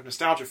massive bank of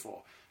nostalgia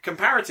for.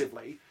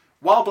 Comparatively,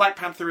 while Black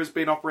Panther has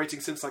been operating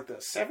since like the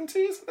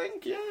 70s, I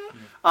think,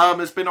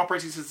 has been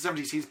operating since the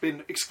 70s, he's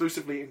been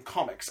exclusively in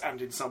comics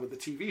and in some of the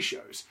TV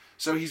shows.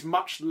 So he's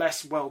much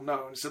less well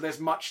known, so there's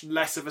much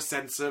less of a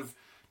sense of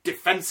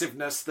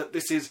defensiveness that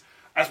this is,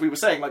 as we were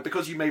saying, like,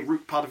 because you may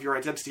root part of your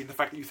identity in the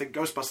fact that you think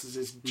Ghostbusters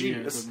is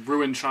genius. The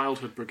ruined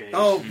childhood brigade.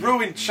 Oh,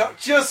 ruined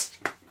just...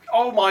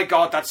 Oh my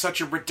god, that's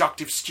such a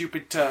reductive,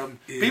 stupid term.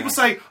 Yeah. People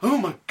say, oh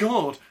my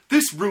god,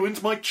 this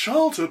ruined my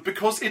childhood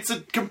because it's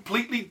a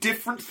completely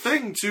different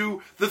thing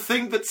to the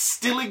thing that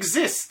still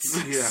exists.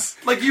 Yeah.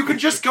 Like, you could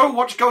just go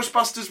watch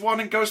Ghostbusters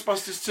 1 and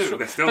Ghostbusters 2. Sure,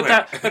 they're still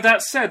there. But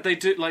that said, they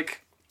do,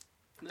 like...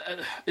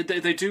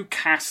 they do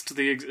cast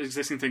the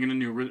existing thing in a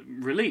new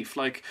relief.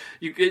 Like,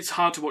 it's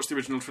hard to watch the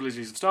original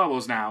trilogies of Star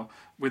Wars now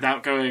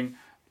without going...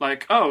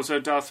 like, oh, so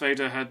Darth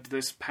Vader had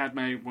this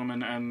Padme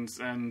woman,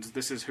 and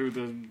this is who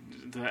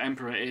the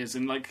Emperor is,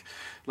 and like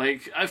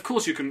of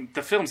course you can.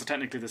 The films are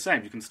technically the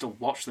same. You can still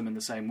watch them in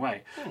the same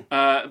way,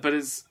 but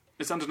it's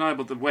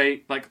undeniable the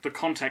way, like, the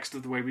context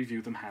of the way we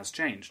view them has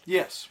changed.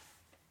 Yes.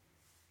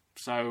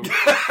 So,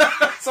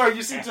 sorry,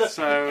 you seem to.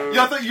 So,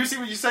 I thought you see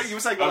what you said. You were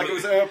saying like it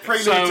was a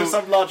prelude to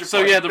some larger. So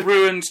point. yeah, the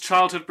ruined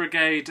childhood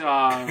brigade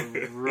are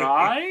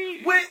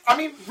right. I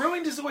mean,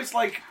 ruined is always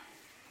like.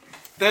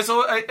 There's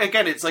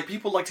again, it's like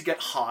people like to get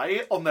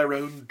high on their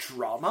own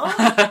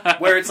drama,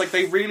 where it's like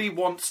they really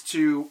want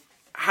to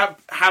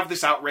have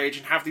this outrage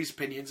and have these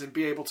opinions and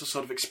be able to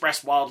sort of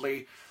express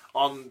wildly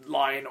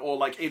online or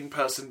like in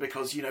person,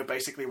 because, you know,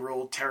 basically we're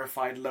all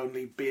terrified,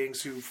 lonely beings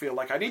who feel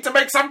like I need to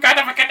make some kind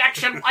of a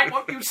connection. Why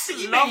won't you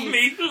see love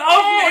me?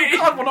 Oh my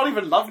God, well, not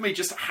even love me,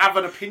 just have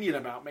an opinion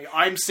about me.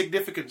 I'm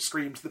significant,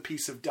 screams the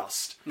piece of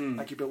dust.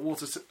 Thank you, Bill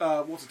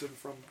Waterton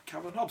from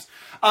Calvin Hobbes.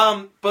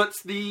 But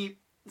the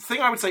thing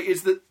I would say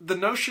is that the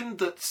notion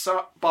that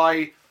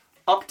by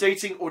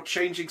updating or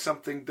changing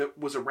something that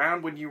was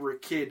around when you were a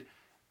kid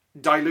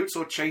dilutes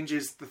or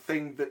changes the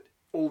thing that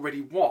already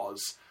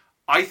was,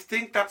 I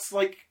think that's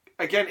like,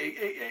 again,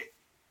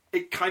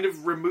 it kind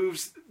of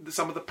removes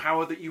some of the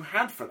power that you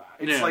had for that.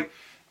 It's like,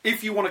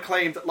 if you want to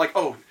claim that, like,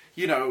 oh,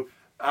 you know,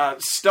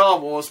 Star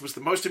Wars was the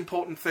most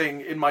important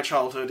thing in my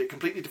childhood. It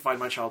completely defined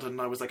my childhood,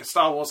 and I was like a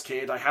Star Wars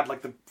kid. I had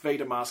like the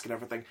Vader mask and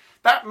everything.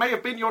 That may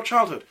have been your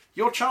childhood.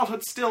 Your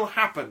childhood still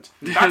happened.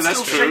 That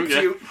still shaped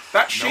you.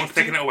 That shaped no one's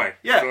taking it away.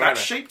 Yeah, that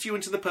shaped you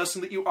into the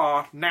person that you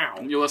are now.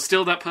 You are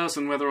still that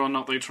person, whether or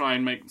not they try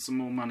and make some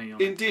more money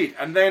on it. Indeed.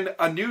 And then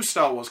a new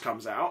Star Wars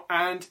comes out,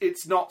 and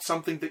it's not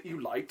something that you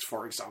liked,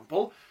 for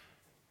example.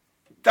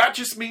 That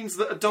just means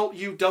that adult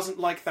you doesn't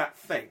like that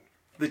thing.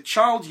 The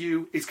child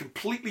you is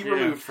completely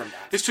removed from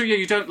that. It's true,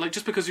 you don't, like,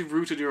 just because you've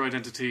rooted your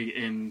identity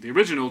in the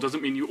original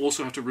doesn't mean you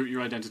also have to root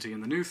your identity in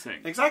the new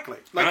thing. Exactly.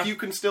 Like, you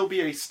can still be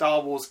a Star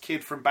Wars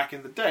kid from back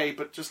in the day,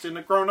 but just in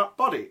a grown-up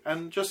body,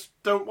 and just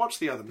don't watch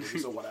the other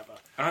movies or whatever.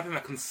 Another thing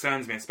that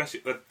concerns me,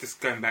 especially,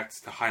 just going back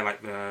to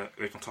highlight the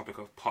original topic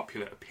of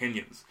popular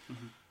opinions,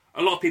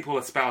 a lot of people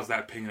espouse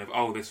that opinion of,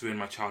 oh, this ruined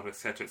my childhood,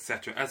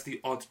 etc., as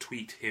the odd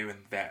tweet here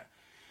and there.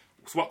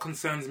 So what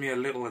concerns me a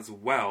little as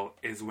well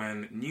is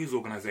when news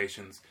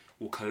organisations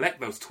will collect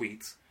those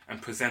tweets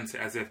and present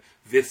it as if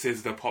this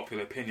is the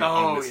popular opinion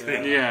on this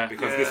thing. Yeah.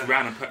 Because this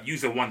random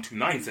user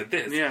 129 said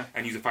this,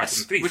 and user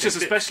 573 which said is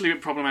especially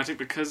problematic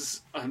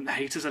because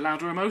hate is a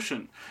louder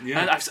emotion. Yeah.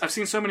 And I've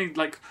seen so many,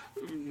 like,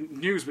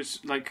 news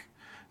which, like...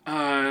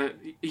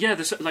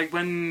 like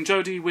when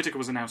Jodie Whittaker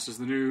was announced as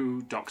the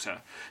new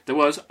Doctor, there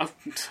was a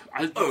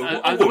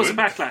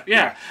backlash.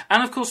 Yeah,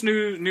 and of course,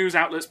 news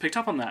outlets picked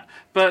up on that.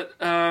 But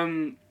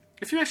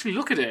if you actually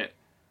look at it,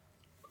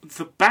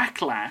 the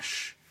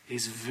backlash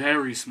is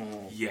very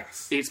small.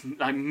 Yes, it's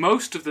like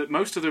most of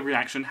the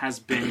reaction has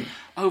been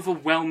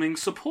overwhelming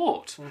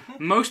support.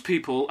 Most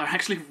people are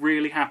actually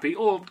really happy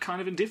or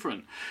kind of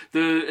indifferent.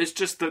 It's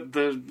just that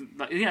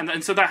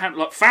and so that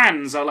like,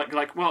 fans are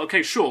like, well,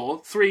 okay,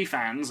 sure, 3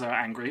 fans are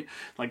angry.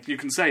 Like, you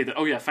can say that,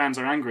 oh yeah, fans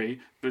are angry,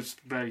 but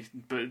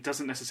it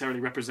doesn't necessarily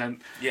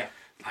represent. Yeah.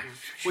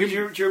 Well,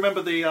 do you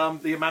remember the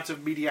amount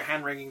of media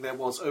hand-wringing there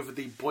was over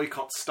the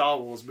boycott Star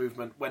Wars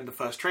movement when the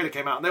first trailer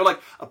came out? And they were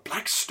like, a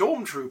black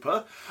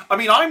stormtrooper? I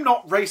mean, I'm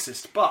not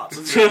racist, but,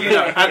 you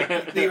know,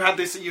 and you had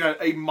this, you know,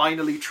 a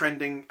minorly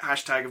trending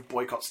hashtag of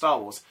boycott Star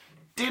Wars.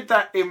 Did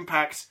that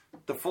impact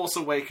The Force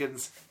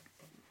Awakens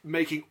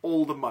making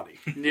all the money?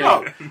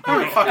 Yeah. No.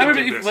 I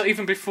remember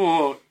even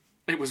before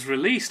it was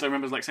released, I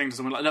remember like saying to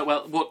someone like,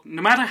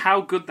 no matter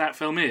how good that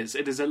film is,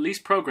 it is at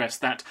least progress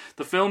that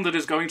the film that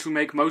is going to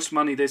make most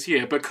money this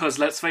year, because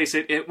let's face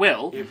it, it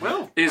will. It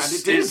will.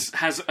 Has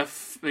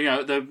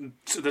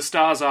the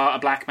stars are a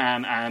black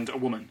man and a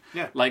woman.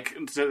 Yeah. Like,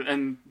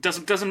 and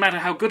doesn't matter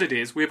how good it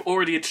is, we've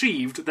already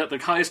achieved that the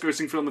highest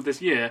grossing film of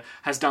this year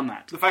has done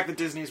that. The fact that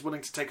Disney is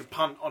willing to take a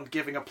punt on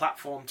giving a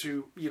platform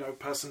to, you know,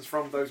 persons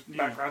from those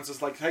backgrounds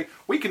is like, hey,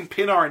 we can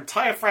pin our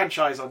entire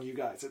franchise on you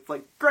guys. It's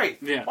like, great,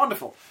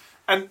 wonderful.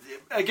 And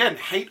again,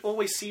 hate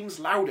always seems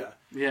louder.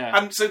 Yeah.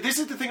 And so this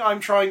is the thing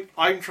I'm trying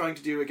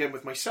to do again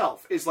with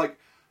myself, is like,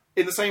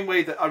 in the same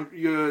way that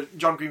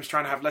John Green's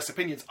trying to have less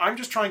opinions, I'm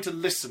just trying to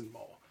listen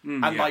more.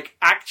 Like,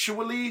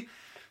 actually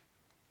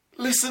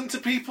listen to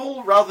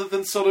people, rather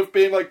than sort of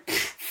being like,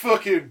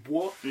 fucking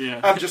what?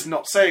 Yeah. And just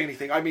not saying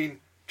anything. I mean,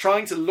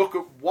 trying to look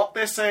at what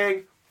they're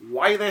saying,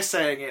 why they're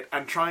saying it,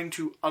 and trying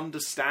to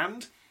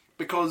understand.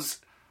 Because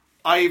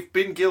I've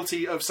been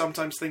guilty of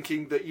sometimes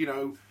thinking that, you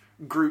know,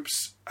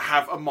 groups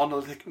have a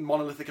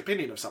monolithic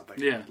opinion of something.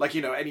 Yeah. Like,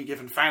 you know, any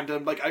given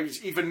fandom. Like, I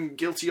was even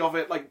guilty of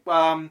it. Like,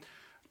 I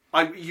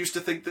used to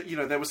think that, you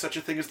know, there was such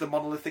a thing as the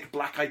monolithic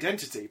black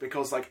identity,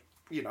 because, like,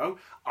 you know,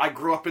 I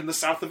grew up in the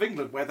south of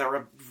England where there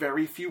are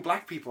very few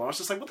black people. I was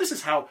just like, well, this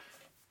is how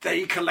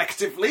they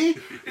collectively,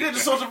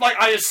 just sort of like,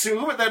 I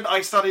assume. And then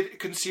I started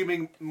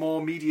consuming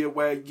more media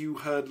where you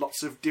heard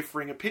lots of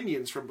differing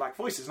opinions from black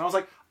voices. And I was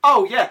like,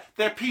 oh yeah,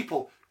 they're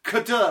people.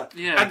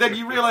 And then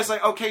you realise,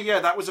 like, okay, yeah,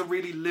 that was a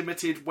really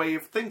limited way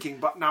of thinking,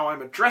 but now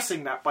I'm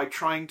addressing that by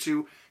trying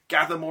to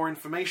gather more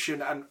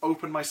information and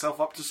open myself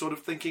up to sort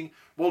of thinking,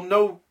 well,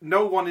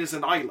 no one is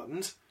an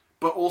island,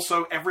 but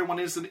also everyone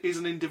is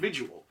an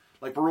individual.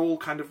 Like, we're all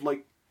kind of,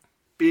 like,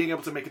 being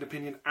able to make an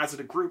opinion as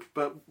a group,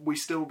 but we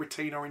still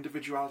retain our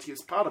individuality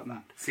as part of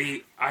that.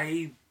 See,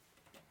 I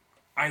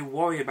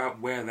worry about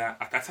where that...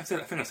 I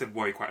think I said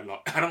worry quite a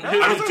lot. I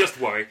don't just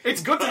worry.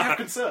 It's good to have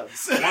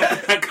concerns. One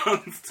thing that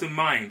comes to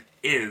mind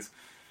is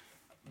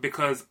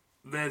because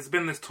there's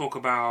been this talk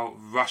about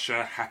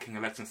Russia hacking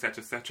elections,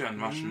 etc.,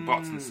 and Russian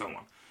bots and so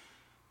on.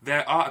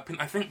 There are,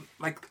 I think,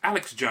 like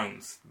Alex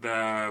Jones,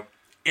 the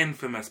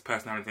infamous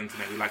personality on the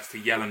internet who likes to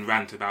yell and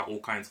rant about all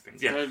kinds of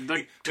things. Yeah,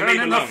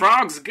 turning the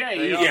frogs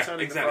gay. Yeah,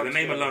 exactly. The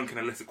name alone can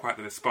elicit quite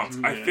the response.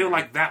 I feel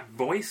like that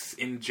voice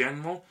in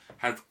general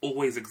has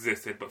always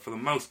existed, but for the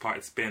most part,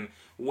 it's been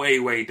way,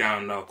 way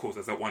down low. Of course,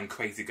 there's that one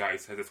crazy guy who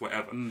says it's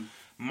whatever.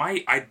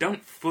 I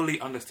don't fully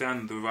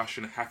understand the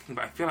Russian hacking,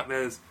 but I feel like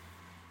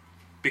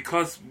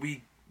because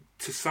we,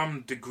 to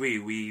some degree,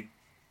 we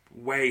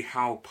weigh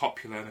how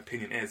popular an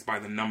opinion is by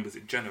the numbers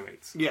it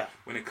generates. Yeah.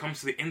 When it comes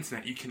to the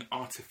internet, you can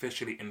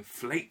artificially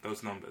inflate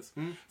those numbers.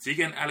 So you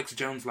get an Alex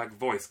Jones-like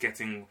voice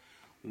getting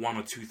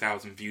 1,000 or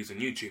 2,000 views on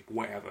YouTube,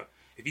 whatever.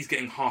 If he's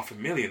getting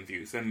 500,000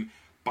 views, then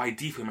by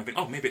default I think,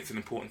 oh, maybe it's an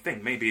important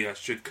thing. Maybe I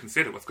should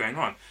consider what's going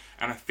on.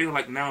 And I feel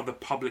like now the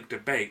public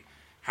debate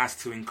has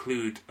to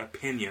include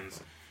opinions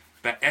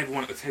that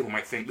everyone at the table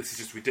might think, this is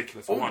just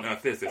ridiculous, what on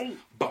earth is this?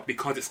 But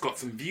because it's got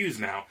some views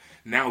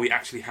now we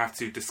actually have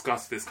to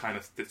discuss this kind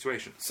of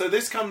situation. So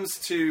this comes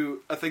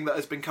to a thing that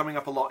has been coming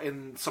up a lot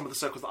in some of the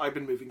circles that I've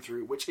been moving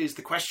through, which is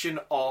the question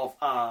of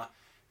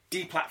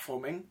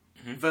deplatforming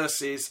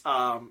versus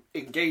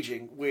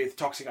engaging with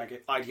toxic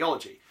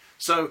ideology.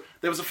 So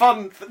there was a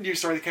fun news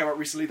story that came out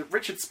recently that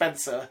Richard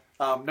Spencer,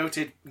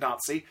 noted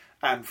Nazi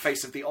and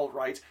face of the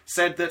alt-right,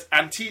 said that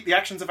the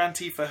actions of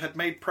Antifa had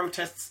made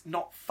protests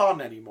not fun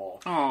anymore.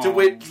 Aww. To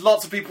which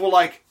lots of people were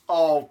like,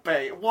 oh,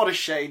 babe, what a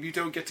shame you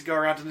don't get to go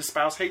around and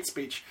espouse hate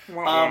speech,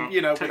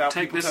 without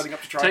people turning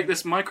up to try. Take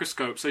this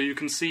microscope so you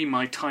can see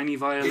my tiny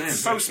violin.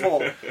 It's so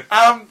small.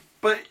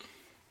 But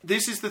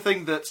this is the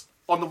thing that,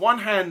 on the one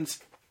hand,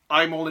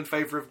 I'm all in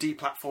favour of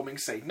deplatforming,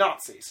 say,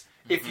 Nazis.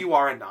 If you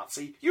are a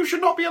Nazi, you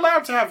should not be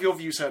allowed to have your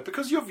views heard,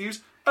 because your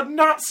views are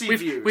Nazi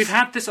views. We've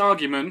had this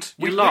argument.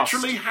 We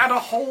literally had a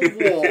whole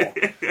war.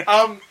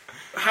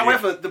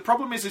 However, the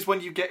problem is when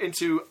you get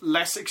into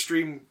less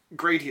extreme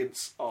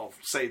gradients of,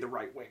 say, the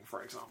right wing,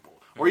 for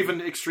example, or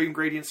even extreme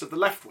gradients of the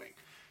left wing.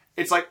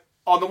 It's like,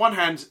 on the one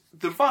hand,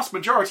 the vast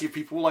majority of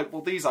people are like,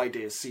 well, these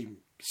ideas seem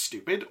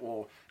stupid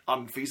or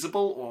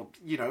unfeasible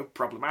or,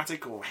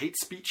 problematic or hate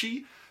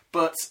speechy,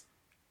 but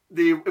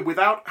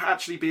without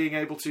actually being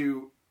able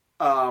to...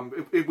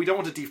 we don't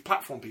want to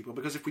deplatform people,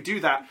 because if we do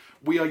that,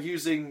 we are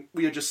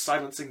just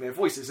silencing their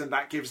voices, and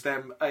that gives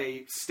them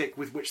a stick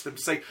with which them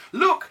to say,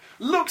 look,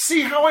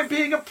 see how I'm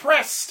being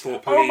oppressed.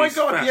 Oh my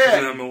god,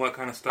 yeah. All that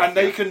kind of stuff. And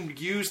they can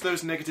use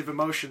those negative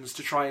emotions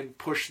to try and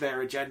push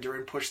their agenda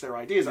and push their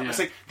ideas up. Yeah.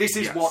 Say, this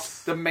is what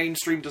the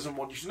mainstream doesn't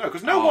want you to know,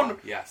 because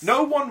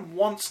no one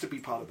wants to be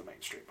part of the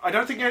mainstream.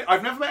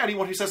 I've never met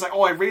anyone who says, like,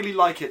 oh, I really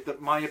like it that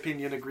my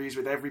opinion agrees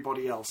with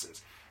everybody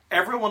else's.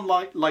 Everyone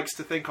likes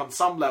to think on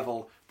some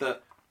level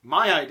that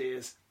my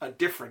ideas are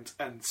different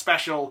and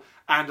special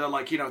and are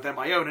like, they're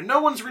my own. And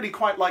no one's really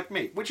quite like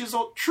me, which is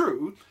all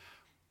true.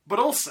 But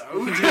also,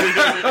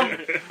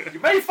 you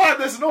may find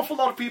there's an awful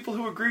lot of people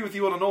who agree with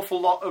you on an awful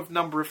lot of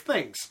number of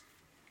things.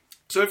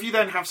 So if you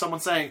then have someone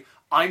saying,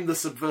 I'm the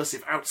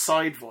subversive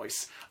outside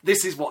voice,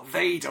 this is what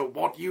they don't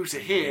want you to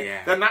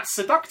hear, then that's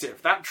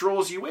seductive. That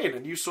draws you in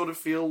and you sort of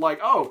feel like,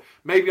 oh,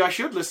 maybe I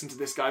should listen to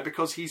this guy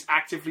because he's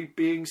actively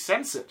being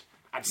censored.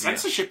 And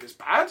censorship is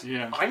bad.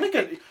 Yeah.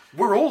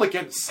 We're all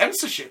against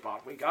censorship,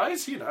 aren't we,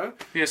 guys?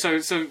 Yeah. So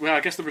well,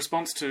 I guess the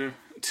response to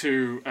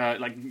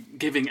like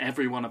giving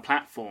everyone a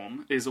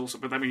platform is also,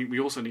 but I mean, we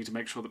also need to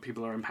make sure that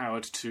people are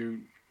empowered to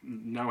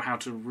know how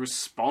to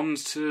respond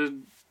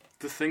to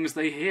the things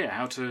they hear,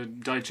 how to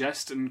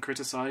digest and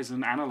criticize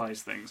and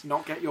analyze things.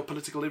 Not get your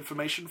political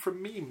information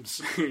from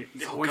memes.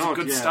 It's always a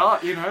good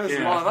start. There's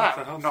a lot of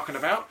that knocking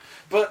about.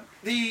 But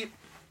the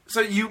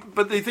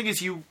thing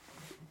is,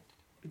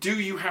 do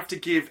you have to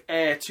give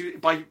air to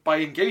by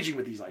engaging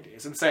with these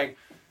ideas and saying,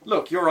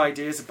 look, your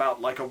ideas about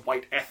like a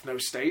white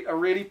ethno-state are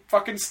really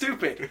fucking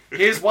stupid.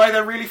 Here's why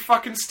they're really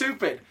fucking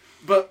stupid.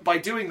 But by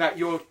doing that,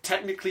 you're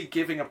technically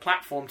giving a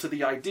platform to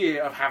the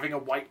idea of having a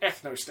white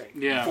ethno-state,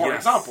 for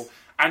example.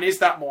 And is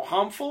that more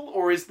harmful,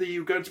 or is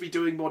you going to be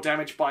doing more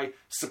damage by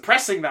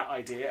suppressing that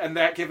idea and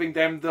that giving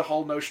them the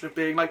whole notion of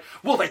being like,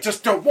 well, they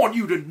just don't want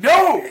you to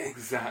know?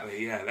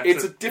 Exactly, yeah.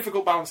 It's a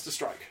difficult balance to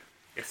strike.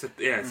 It's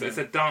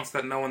a dance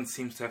that no one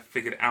seems to have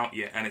figured out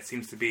yet, and it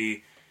seems to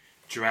be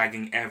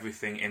dragging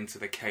everything into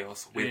the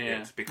chaos with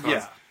it.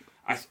 Because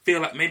I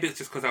feel like, maybe it's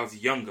just because I was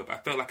younger, but I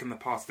felt like in the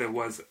past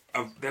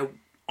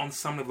on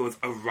some level there was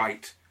a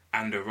right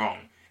and a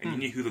wrong, and you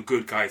knew who the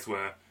good guys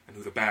were and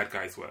who the bad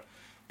guys were.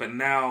 But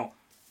now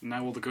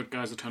now all the good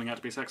guys are turning out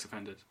to be sex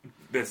offenders.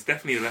 There's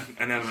definitely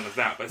an element of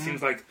that, but it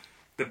seems like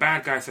the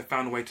bad guys have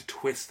found a way to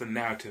twist the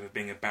narrative of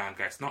being a bad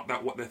guy. It's not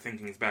that what they're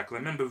thinking is bad. Because I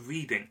remember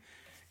reading,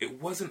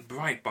 it wasn't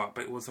Breitbart,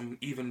 but it was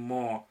even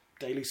more...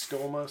 Daily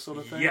Stormer sort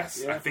of thing?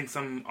 Yes, yeah. I think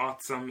some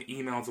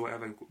emails or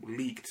whatever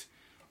leaked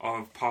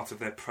of part of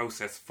their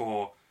process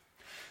for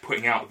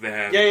putting out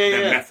their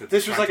methods.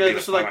 This was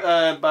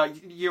about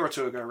a year or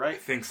two ago, right? I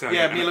think so.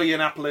 Yeah, Milo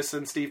Yiannopoulos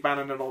and Steve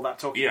Bannon and all that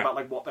talking about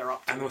like what they're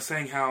up to. And they were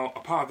saying how a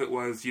part of it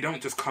was you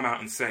don't just come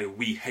out and say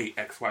we hate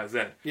X, Y,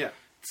 Z. Yeah.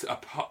 To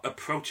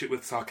approach it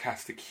with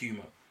sarcastic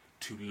humour,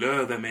 to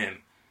lure them in,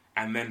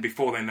 and then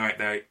before they know it,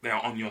 they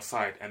are on your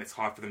side, and it's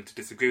hard for them to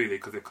disagree with you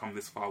because they've come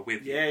this far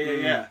with you.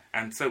 Yeah.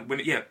 And so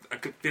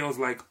it feels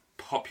like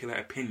popular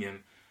opinion,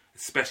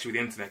 especially with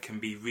the internet, can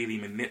be really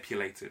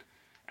manipulated,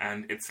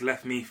 and it's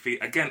left me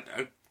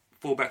I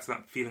fall back to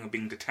that feeling of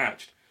being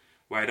detached,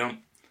 where I don't.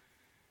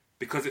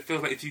 Because it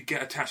feels like if you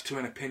get attached to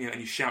an opinion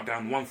and you shout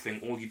down one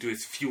thing, all you do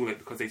is fuel it.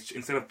 Because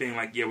instead of being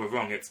like, yeah, we're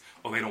wrong, it's,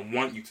 they don't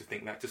want you to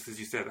think that. Just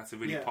as you said, that's a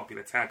really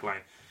popular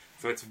tagline.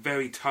 So it's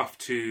very tough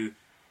to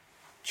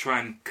try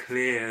and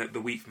clear the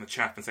wheat from the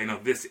chaff and say, no,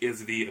 this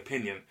is the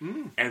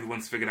opinion.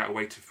 Everyone's figured out a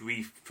way to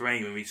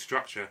reframe and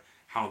restructure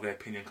how their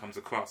opinion comes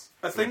across.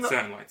 In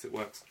certain lights, it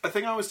works. A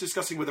thing I was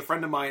discussing with a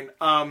friend of mine,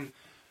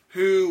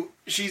 who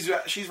she's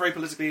very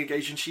politically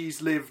engaged, and she's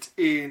lived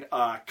in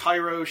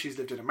Cairo, she's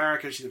lived in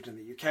America, she's lived in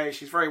the UK,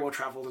 she's very well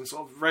travelled and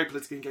sort of very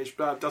politically engaged,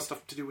 does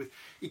stuff to do with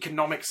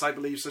economics, I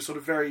believe, so sort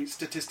of very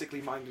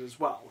statistically minded as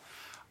well.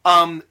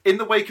 In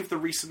the wake of the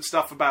recent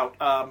stuff about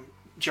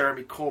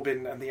Jeremy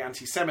Corbyn and the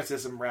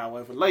anti-Semitism row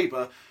over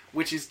Labour,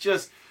 which is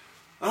just,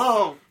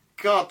 oh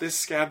god, this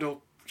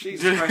scandal,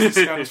 Jesus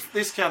Christ,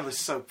 this scandal is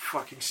so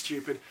fucking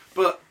stupid.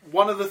 But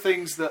one of the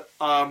things that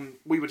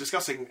we were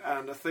discussing,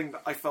 and a thing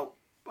that I felt,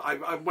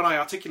 when I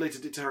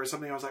articulated it to her as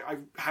something I was like, I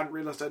hadn't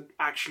realised I'd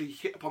actually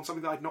hit upon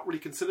something that I'd not really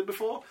considered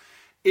before,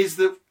 is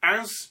that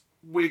as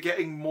we're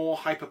getting more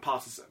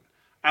hyper-partisan,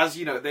 as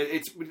you know,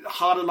 it's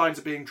harder lines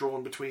are being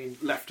drawn between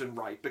left and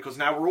right, because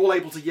now we're all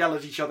able to yell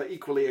at each other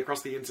equally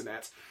across the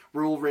internet.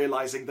 We're all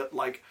realising that,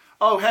 like,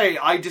 oh, hey,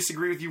 I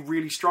disagree with you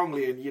really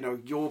strongly, and, you know,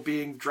 you're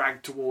being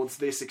dragged towards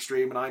this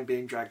extreme, and I'm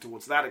being dragged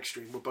towards that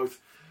extreme.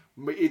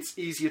 It's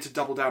easier to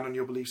double down on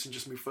your beliefs and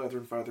just move further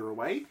and further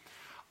away.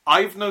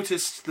 I've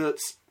noticed that,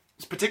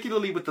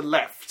 particularly with the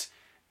left,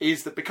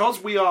 is that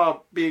because we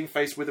are being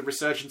faced with a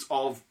resurgence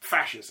of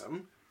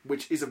fascism,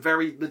 which is a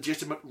very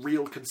legitimate,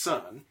 real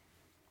concern,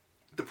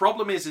 the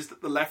problem is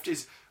that the left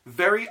is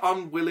very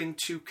unwilling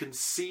to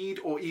concede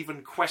or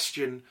even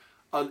question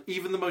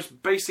even the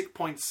most basic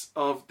points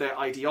of their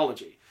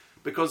ideology.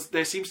 Because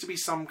there seems to be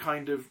some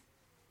kind of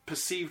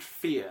perceived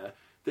fear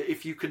that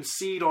if you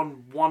concede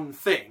on one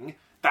thing,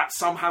 that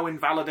somehow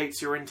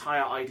invalidates your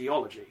entire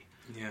ideology.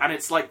 Yeah. And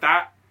it's like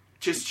that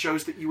just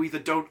shows that you either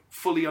don't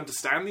fully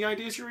understand the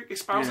ideas you're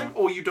espousing,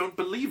 or you don't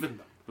believe in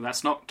them. Well,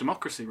 that's not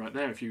democracy right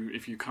there, if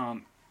you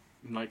can't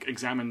like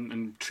examine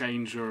and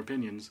change your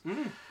opinions.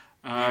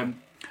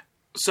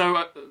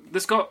 So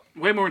this got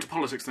way more into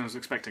politics than I was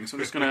expecting, so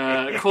I'm just going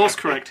to course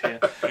correct here.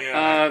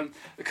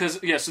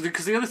 Because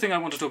the other thing I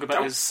want to talk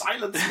about is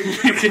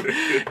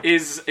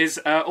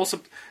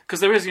also because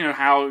there is, you know,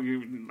 how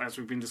you, as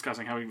we've been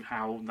discussing,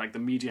 how like the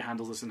media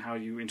handles this and how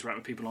you interact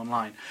with people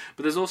online.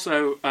 But there's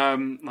also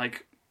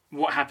like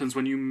what happens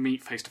when you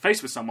meet face to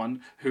face with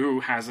someone who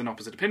has an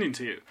opposite opinion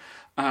to you,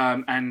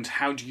 and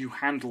how do you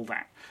handle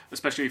that?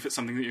 Especially if it's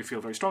something that you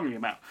feel very strongly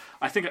about.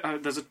 I think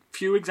there's a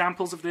few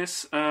examples of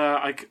this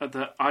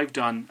that I've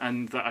done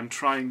and that I'm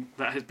trying,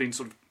 that has been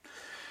sort of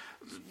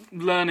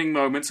learning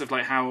moments of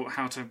like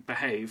how to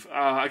behave.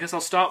 I guess I'll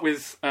start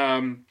with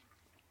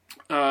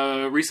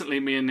recently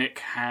me and Nick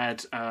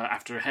had,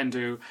 after a hen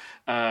do,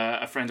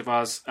 a friend of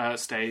ours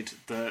stayed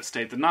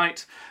the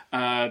night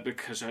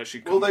because she...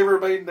 Will they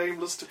remain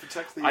nameless to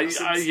protect the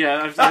innocents?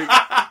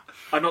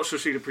 I'm not sure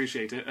she'd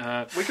appreciate it.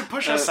 We could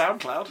push her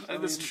SoundCloud.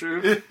 That's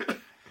true.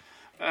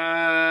 So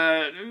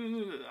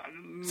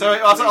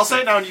I'll say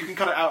it now and you can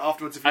cut it out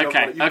afterwards if you don't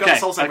want it. You've got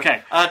this whole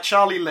segment.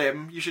 Charlie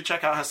Lim, you should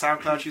check out her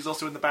SoundCloud. She's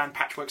also in the band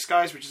Patchwork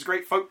Skies, which is a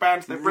great folk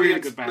band. They're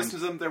brilliant. Good band. Listen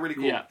to them, they're really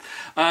cool.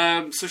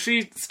 Yeah. So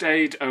she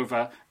stayed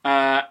over,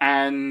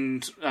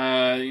 and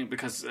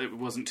because it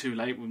wasn't too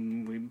late,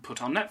 when we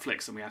put on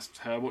Netflix and we asked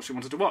her what she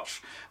wanted to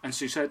watch, and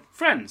she said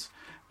Friends.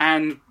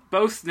 And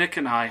both Nick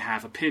and I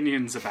have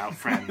opinions about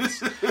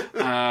Friends.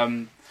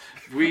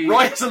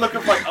 Roy has a look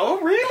of like, oh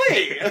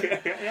really?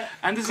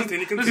 And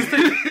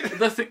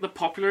the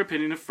popular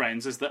opinion of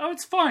Friends is that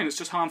it's fine, it's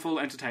just harmful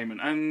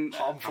entertainment and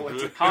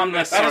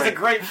harmless. That is a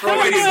great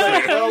phrase.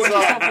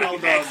 Well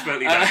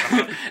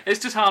done. It's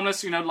just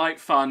harmless, light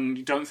fun.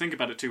 You don't think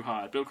about it too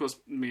hard. But of course,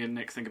 me and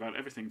Nick think about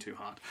everything too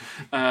hard,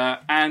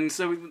 and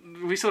so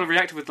we sort of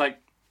reacted with like,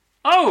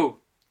 oh,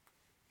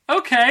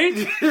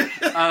 okay.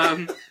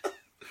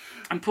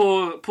 And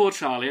poor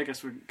Charlie, I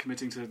guess we're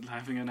committing to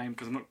having her name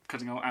because I'm not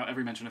cutting out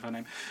every mention of her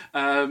name.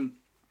 And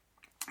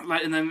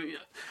then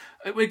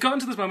we got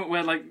into this moment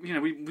where, like, you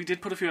know, we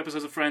did put a few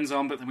episodes of Friends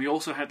on, but then we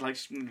also had, like,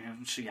 you know,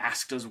 she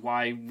asked us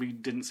why we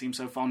didn't seem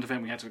so fond of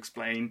him. We had to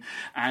explain,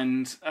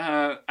 and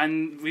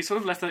we sort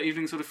of left that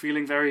evening sort of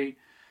feeling very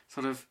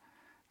sort of,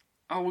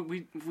 oh,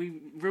 we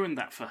ruined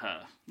that for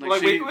her.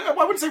 Like I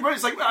wouldn't say ruined.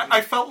 It's like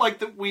I felt like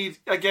that we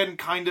again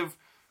kind of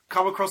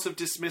come across as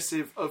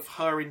dismissive of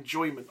her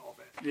enjoyment of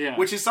it. Yeah.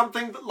 Which is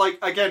something that, like,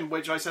 again,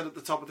 which I said at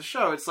the top of the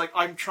show. It's like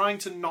I'm trying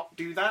to not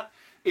do that.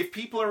 If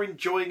people are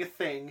enjoying a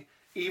thing,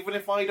 even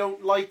if I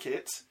don't like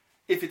it,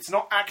 if it's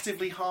not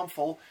actively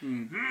harmful. I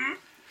mean,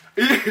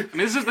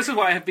 this is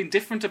why I have been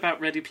different about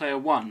Ready Player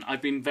One.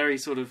 I've been very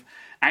sort of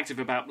active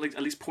about, like,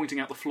 at least pointing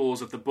out the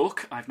flaws of the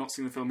book. I've not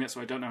seen the film yet,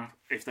 so I don't know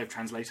if they've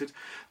translated.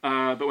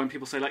 But when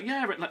people say, like,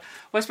 yeah, like,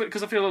 well,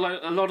 because I feel like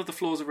a lot of the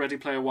flaws of Ready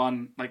Player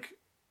One, like,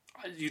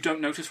 you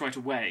don't notice right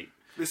away.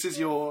 This is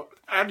your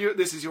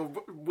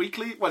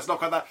weekly, well, it's not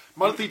quite that,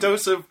 monthly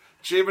dose of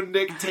Jim and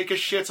Nick take a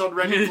shit on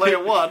Ready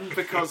Player One,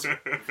 because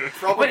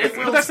probably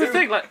but that's the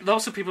thing, like,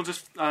 lots of people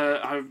just,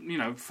 you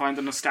know, find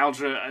the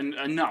nostalgia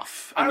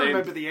enough. I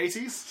remember the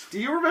 80s. Do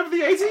you remember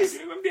the 80s?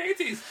 I remember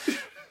the 80s.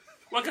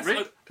 Well,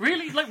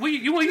 really? Like, were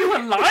you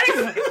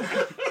alive?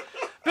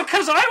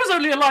 Because I was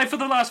only alive for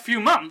the last few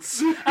months,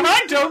 and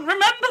I don't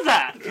remember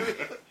that.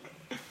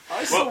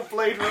 I saw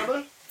Blade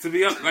Runner. To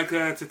be like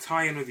to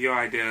tie in with your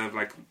idea of,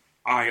 like,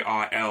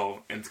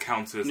 IRL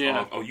encounters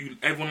of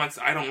everyone likes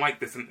it, I don't like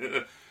this,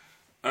 and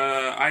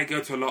I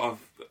go to a lot of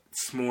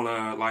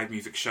smaller live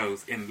music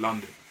shows in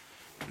London.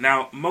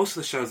 Now, most of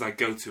the shows I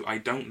go to, I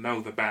don't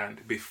know the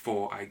band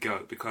before I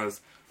go,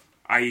 because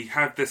I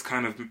have this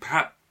kind of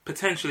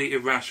potentially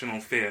irrational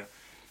fear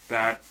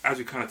that, as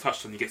we kind of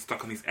touched on, you get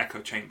stuck on these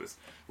echo chambers.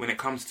 When it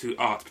comes to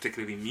art,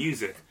 particularly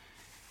music,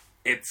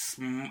 it's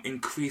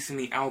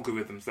increasingly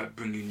algorithms that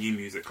bring you new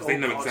music, because they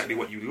know exactly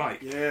what you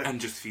like and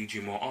just feed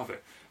you more of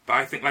it. But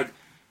I think, like,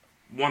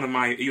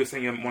 you were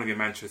saying one of your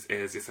mantras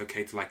is it's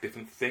okay to like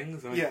different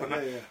things.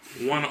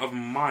 One of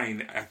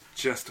mine, I've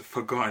just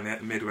forgotten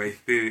it midway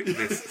through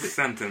this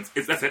sentence.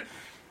 That's it.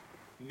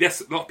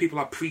 Yes, a lot of people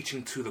are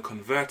preaching to the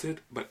converted,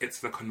 but it's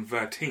the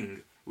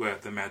converting where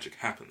the magic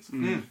happens.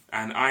 And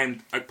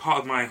I'm part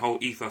of my whole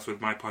ethos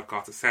with my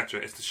podcast, etc.,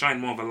 is to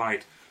shine more of a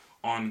light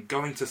on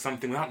going to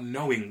something without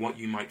knowing what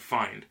you might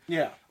find.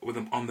 Yeah.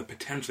 On the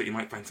potential that you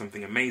might find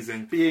something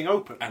amazing. Being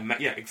open. And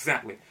yeah,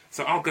 exactly.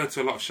 So I'll go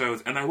to a lot of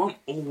shows, and I won't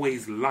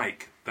always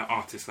like the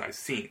artists that I've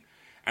seen.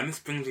 And this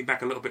brings me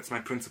back a little bit to my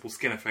Principal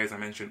Skinner phase I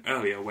mentioned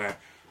earlier, where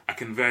I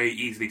can very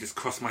easily just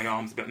cross my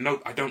arms, but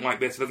no, I don't like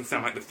this, it doesn't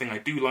sound like the thing I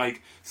do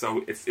like,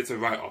 so it's a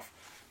write-off.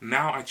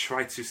 Now I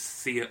try to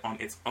see it on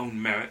its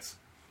own merits,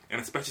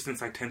 and especially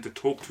since I tend to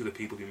talk to the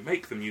people who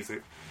make the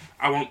music,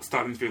 I won't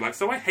start them to be like,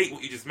 so I hate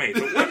what you just made,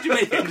 but why did you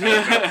make it?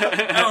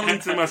 That won't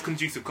lead to the most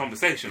conducive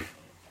conversation.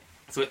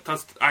 So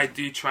I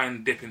do try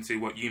and dip into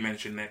what you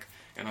mentioned, Nick,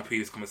 in our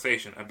previous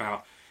conversation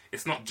about,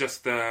 it's not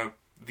just the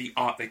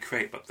art they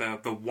create, but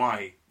the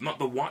why. Not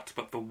the what,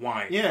 but the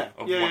why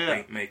of what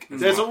they make.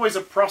 There's always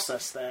a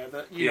process there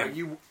that,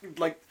 you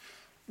like,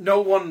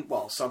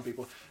 most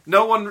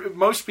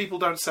people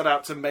don't set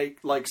out to make,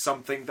 like,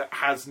 something that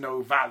has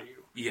no value.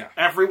 Yeah.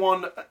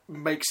 Everyone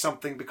makes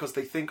something because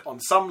they think on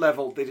some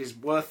level that is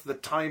worth the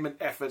time and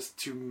effort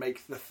to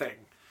make the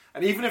thing.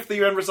 And even if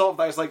the end result of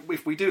that is like,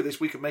 if we do this,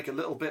 we can make a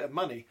little bit of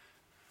money.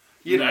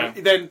 You know,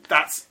 then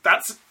that's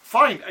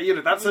fine. You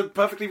know, that's a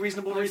perfectly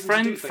reasonable reason to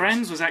do things.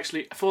 Friends was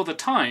actually, for the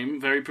time,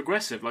 very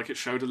progressive. Like, it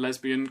showed a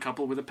lesbian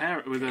couple with a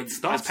parent, it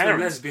starts a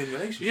lesbian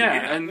relationship.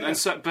 And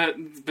so, but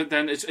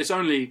then it's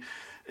only.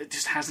 It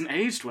just hasn't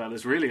aged well,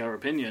 is really our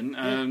opinion.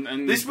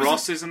 And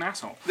Ross is an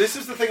asshole. This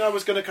is the thing I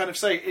was going to kind of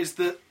say, is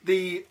that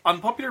the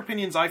unpopular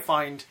opinions I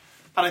find,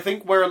 and I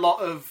think where a lot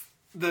of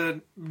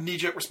the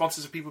knee-jerk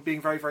responses of people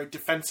being very, very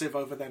defensive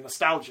over their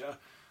nostalgia,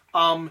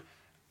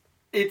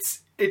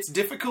 it's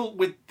difficult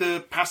with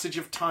the passage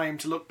of time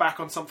to look back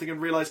on something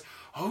and realise,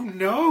 oh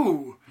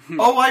no,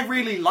 I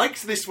really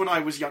liked this when I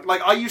was young.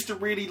 Like, I used to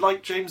really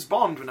like James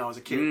Bond when I was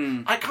a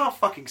kid. I can't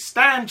fucking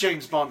stand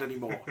James Bond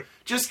anymore.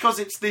 Just because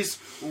it's this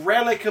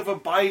relic of a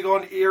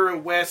bygone era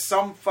where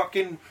some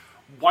fucking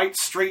white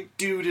straight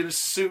dude in a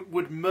suit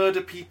would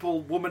murder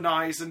people,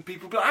 womanize, and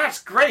people go,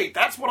 that's great,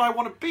 that's what I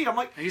want to be. I'm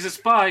like... He's a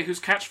spy whose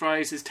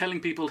catchphrase is telling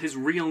people his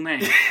real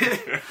name. Well,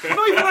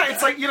 not even that,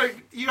 it's like, you know,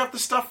 you have the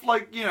stuff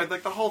like, you know,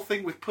 like the whole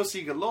thing with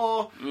Pussy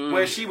Galore,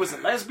 where she was a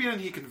lesbian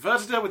and he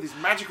converted her with his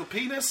magical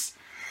penis.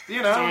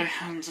 You know, sorry,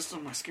 I'm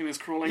just my skin is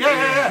crawling.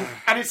 Yeah.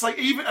 And it's like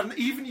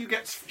even you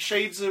get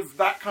shades of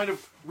that kind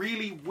of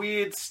really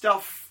weird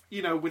stuff,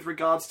 you know, with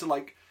regards to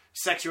like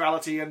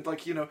sexuality and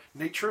like, you know,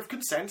 nature of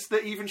consent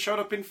that even showed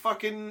up in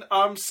fucking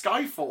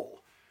Skyfall,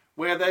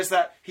 where there's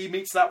that he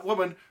meets that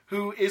woman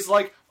who is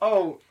like,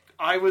 oh,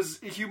 I was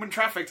human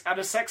trafficked and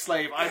a sex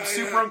slave. I'm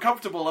super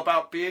uncomfortable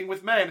about being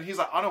with men. And he's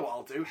like, I know what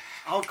I'll do.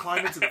 I'll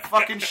climb into the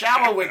fucking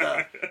shower with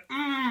her.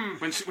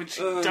 When she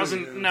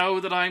doesn't know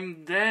that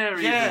I'm there.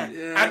 Yeah.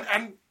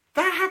 And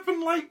that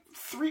happened like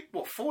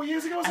 4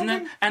 years ago or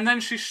something? And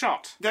then she's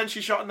shot. Then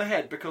she's shot in the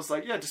head because,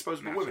 like,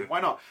 disposable women. Why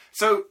not?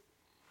 So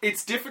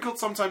it's difficult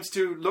sometimes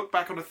to look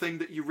back on a thing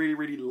that you really,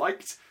 really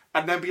liked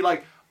and then be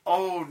like,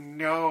 oh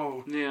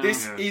no,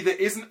 this either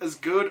isn't as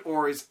good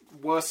or is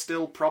worse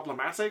still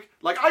problematic.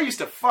 Like, I used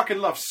to fucking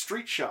love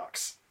Street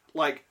Sharks.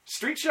 Like,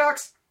 Street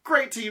Sharks,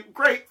 great team,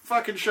 great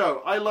fucking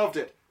show. I loved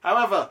it.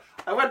 However,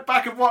 I went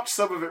back and watched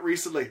some of it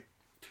recently.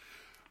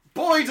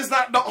 Boy, does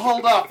that not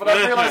hold up. And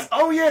I realised,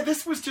 oh yeah,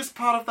 this was just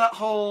part of that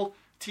whole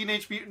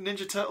Teenage Mutant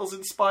Ninja Turtles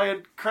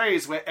inspired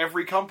craze where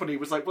every company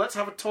was like, let's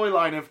have a toy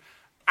line of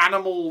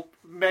animal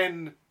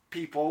men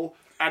people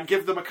and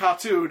give them a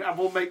cartoon and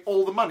we'll make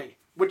all the money.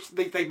 Which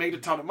they made a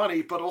ton of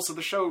money, but also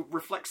the show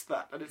reflects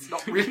that, and it's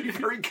not really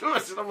very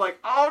good. And I'm like,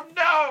 oh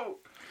no!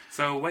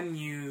 So when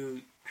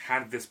you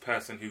had this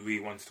person who really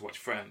wanted to watch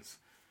Friends,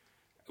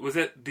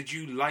 did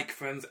you like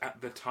Friends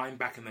at the time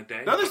back in the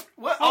day? No,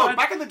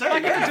 back in the day.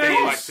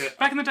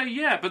 Back in the day,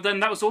 yeah. But then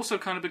that was also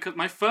kind of because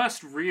my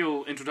first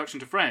real introduction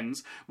to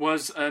Friends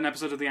was an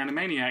episode of the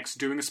Animaniacs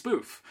doing a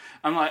spoof.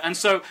 And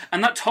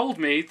that told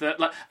me that,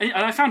 like, and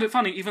I found it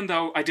funny even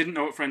though I didn't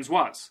know what Friends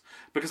was.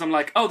 Because I'm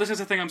like, oh, this is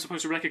a thing I'm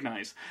supposed to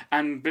recognise,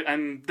 and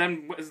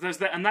then there's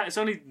that, and that it's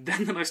only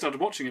then that I started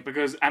watching it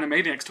because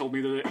Animaniacs told me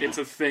that it's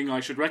a thing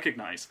I should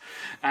recognise.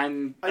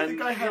 And I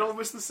think I had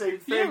almost the same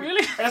thing. Yeah,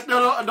 really?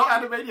 No, not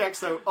Animaniacs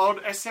though. On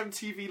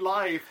SMTV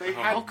Live, they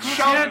had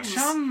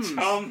Chums.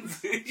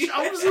 Chums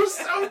was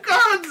so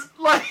good.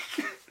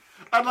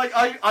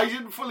 I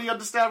didn't fully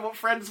understand what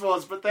Friends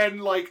was, but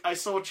then I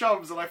saw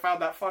Chums and I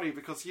found that funny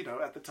because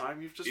at the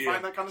time you just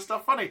find that kind of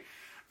stuff funny.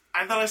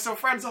 And then I saw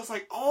Friends, I was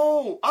like,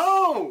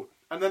 oh!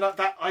 And then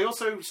I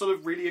also sort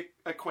of really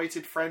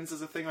equated Friends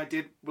as a thing I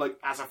did,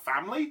 as a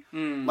family.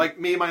 Mm. Like,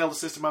 me and my elder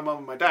sister, my mum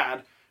and my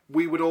dad,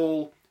 we would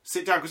all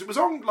sit down, because it was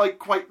on,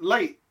 quite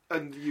late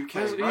in the UK,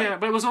 right? Yeah,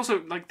 but it was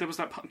also, there was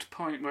that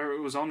point where it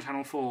was on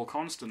Channel 4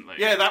 constantly.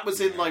 Yeah, that was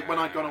in, when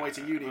I'd gone away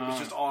to uni, it was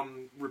just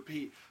on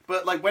repeat.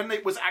 But, when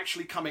it was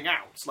actually coming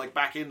out,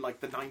 back in,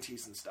 the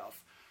 90s and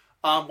stuff,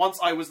 once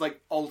I was,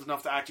 old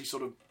enough to actually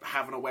sort of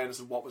have an awareness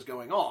of what was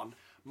going on,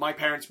 my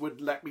parents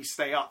would let me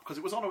stay up because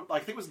it was on, I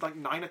think it was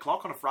 9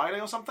 o'clock on a Friday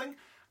or something,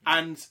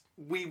 and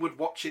we would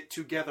watch it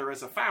together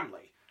as a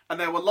family. And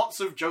there were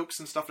lots of jokes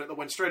and stuff that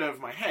went straight over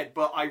my head,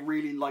 but I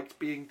really liked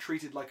being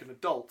treated like an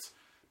adult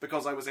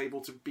because I was able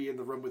to be in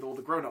the room with all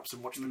the grown-ups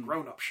and watch the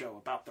grown-up show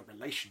about the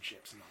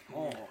relationships.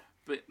 And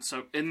But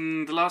so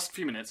in the last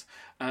few minutes,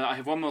 I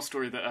have one more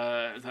story that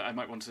I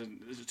might want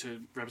to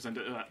represent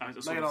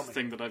a sort of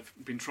thing that I've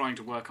been trying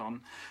to work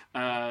on.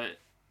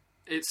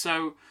 It's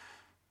so.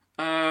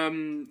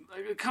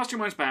 Cast your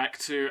minds back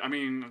to,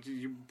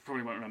 you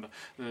probably won't remember,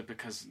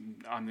 because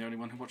I'm the only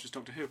one who watches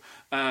Doctor Who.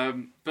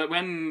 But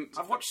when...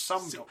 I've watched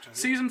some Doctor Who.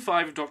 Season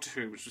 5 of Doctor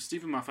Who, which was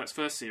Stephen Moffat's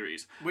first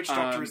series. Which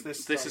Doctor is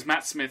this? This is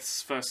Matt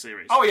Smith's first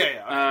series. Oh,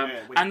 yeah.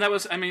 Okay, and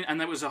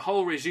there was a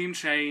whole regime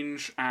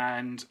change,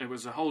 and it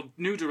was a whole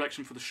new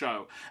direction for the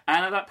show.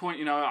 And at that point,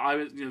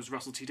 it was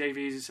Russell T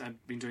Davies, had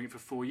been doing it for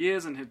 4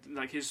 years, and had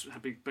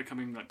been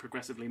becoming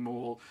progressively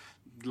more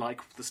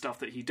like the stuff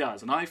that he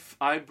does. And I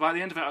by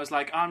the end of it, I was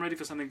like, I'm ready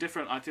for something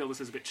different. I feel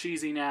this is a bit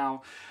cheesy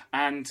now.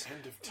 And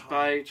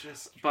by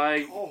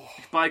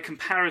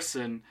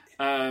comparison,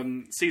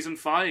 season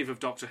 5 of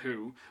Doctor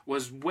Who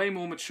was way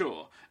more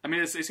mature.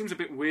 It seems a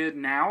bit weird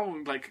now,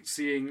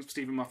 seeing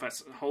Stephen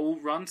Moffat's whole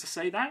run to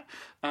say that.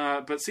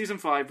 But season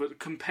 5,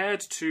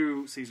 compared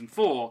to season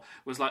 4,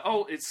 was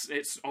it's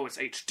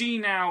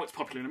HD now. It's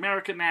popular in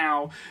America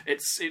now.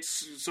 It's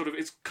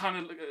kind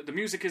of the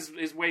music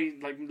is way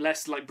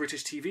less like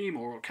British TV,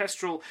 more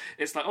orchestral.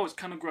 It's it's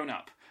kind of grown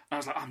up. And I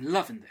was like, I'm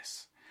loving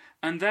this.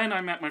 And then I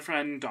met my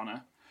friend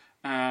Donna.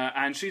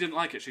 And she didn't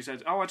like it. She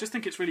said, I just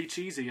think it's really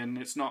cheesy and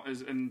it's not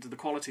and the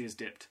quality is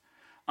dipped.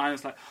 And I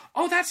was like,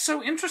 that's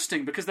so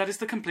interesting because that is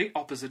the complete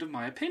opposite of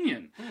my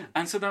opinion. Mm.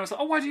 And so then I was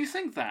like, why do you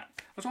think that?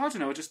 I was like, I don't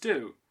know, I just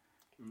do.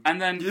 And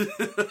then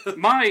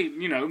my,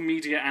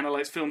 media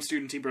analyst, film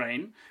studenty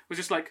brain was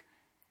just like,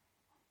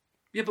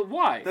 yeah, but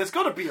why? There's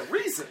got to be a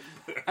reason.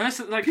 And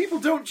that's people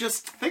don't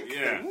just think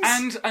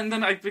things. And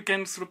then I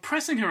began sort of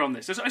pressing her on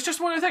this. It's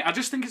just one thing. I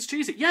just think it's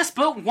cheesy. Yes,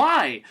 but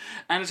why?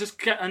 And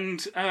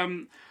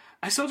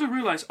I sort of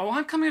realised,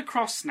 I'm coming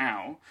across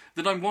now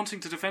that I'm wanting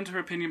to defend her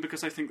opinion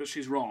because I think that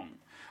she's wrong.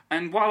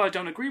 And while I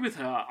don't agree with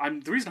her,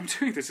 the reason I'm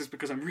doing this is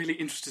because I'm really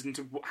interested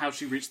into how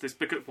she reached this,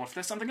 because what if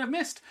there's something I've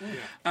missed?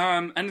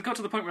 Yeah. And it got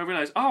to the point where I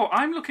realised,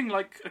 I'm looking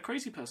like a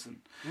crazy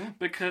person. Yeah.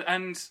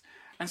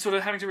 And sort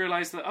of having to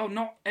realise that,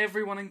 not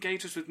everyone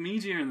engages with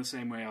media in the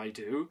same way I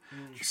do.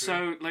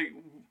 So,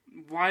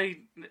 why...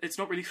 It's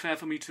not really fair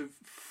for me to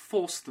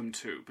force them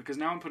to, because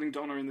now I'm putting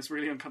Donna in this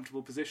really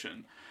uncomfortable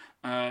position.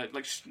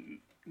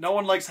 No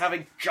one likes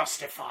having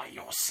justify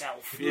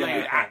yourself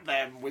laid at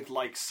them with,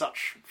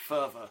 such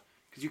fervour.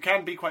 Because you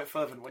can be quite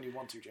fervent when you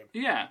want to, Jim.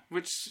 Yeah,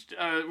 which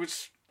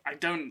I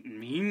don't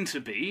mean to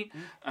be.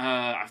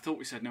 I thought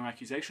we said no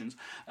accusations.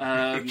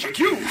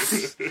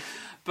 Accuse!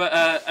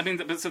 But,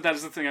 so that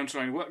is the thing I'm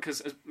trying to work,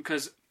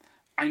 because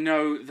I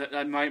know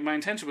that my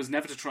intention was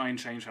never to try and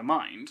change her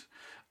mind.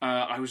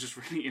 I was just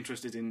really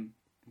interested in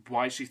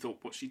why she thought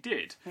what she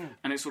did.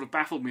 And it sort of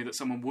baffled me that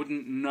someone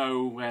wouldn't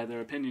know where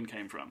their opinion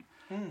came from.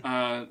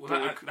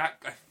 That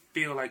I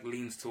feel like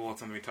leans towards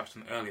something we touched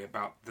on earlier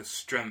about the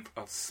strength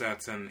of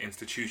certain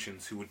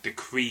institutions who would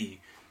decree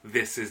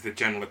this is the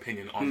general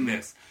opinion on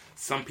this.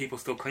 Some people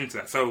still cling to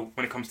that. So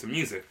when it comes to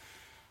music,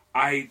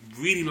 I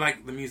really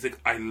like the music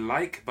I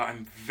like, but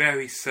I'm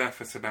very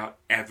surface about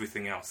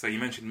everything else. So you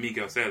mentioned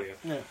Migos earlier.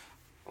 Yeah.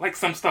 Like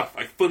some stuff,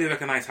 I fully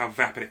recognise how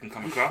vapid it can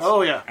come across.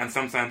 Oh, yeah. And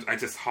sometimes I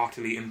just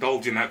heartily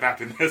indulge in that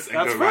vapidness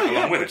and go right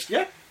along with it.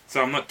 Yeah.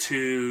 So I'm not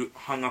too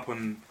hung up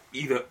on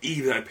either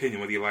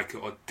opinion, whether you like it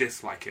or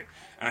dislike it.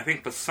 And I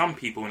think for some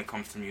people, when it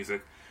comes to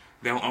music,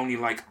 they'll only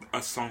like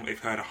a song they've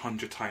heard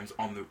 100 times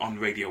on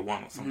Radio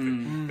 1 or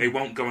something. They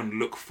won't go and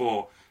look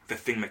for the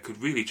thing that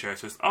could really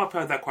cherish us. Oh, I've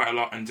heard that quite a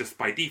lot, and just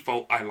by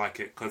default, I like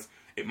it, because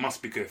it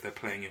must be good if they're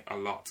playing it a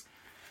lot.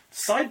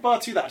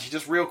 Sidebar to that, actually,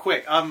 just real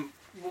quick.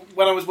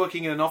 When I was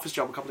working in an office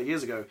job a couple of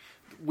years ago,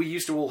 we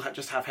used to all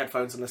just have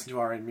headphones and listen to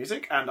our own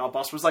music, and our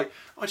boss was like,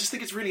 I just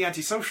think it's really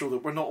antisocial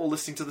that we're not all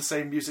listening to the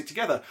same music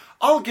together.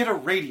 I'll get a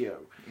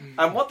radio.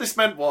 And what this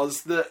meant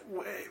was that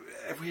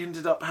we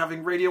ended up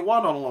having Radio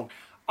 1 on along.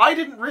 I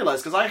didn't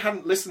realise, because I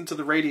hadn't listened to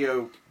the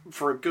radio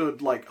for a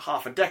good,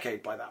 half a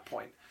decade by that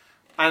point.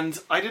 And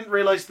I didn't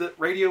realise that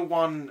Radio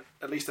 1,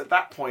 at least at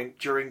that point,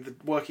 during the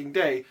working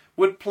day,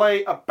 would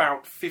play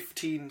about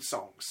 15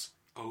 songs.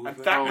 And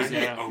that was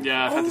it.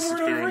 Yeah, I've had this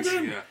experience.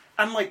 Yeah.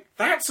 And,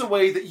 that's a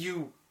way that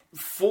you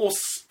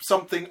force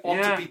something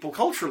onto people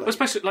culturally.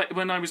 Especially,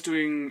 when I was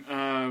doing...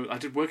 I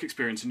did work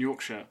experience in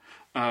Yorkshire,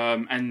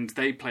 and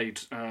they played,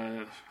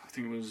 I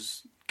think it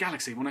was...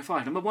 Galaxy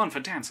 105, number 1 for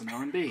dance and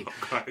R&B.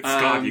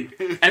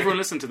 Everyone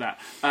listened to that.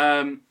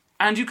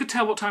 And you could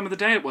tell what time of the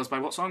day it was by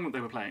what song that they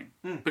were playing.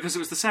 Because it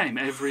was the same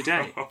every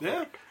day.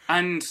 Yeah.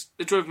 And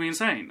it drove me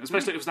insane.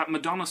 Especially it was that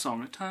Madonna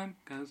song, Time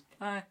Goes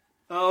By.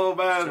 Oh,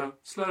 man. So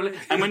slowly.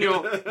 And when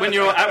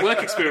you're at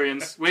work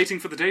experience, waiting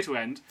for the day to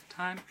end,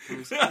 time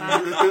goes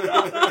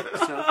by.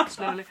 So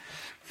slowly.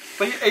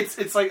 But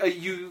it's like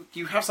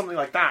you have something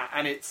like that,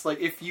 and it's like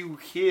if you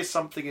hear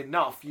something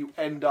enough, you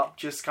end up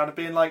just kind of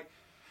being like,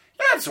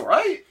 yeah, it's all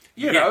right,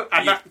 you know.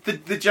 And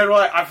the general,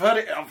 I've heard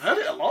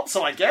it a lot,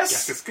 so I guess.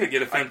 Yes, it's good.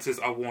 Your defences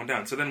are worn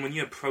down. So then, when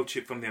you approach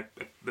it from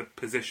the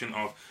position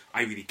of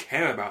I really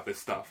care about this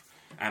stuff,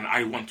 and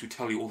I want to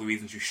tell you all the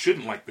reasons you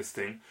shouldn't like this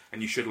thing,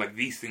 and you should like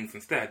these things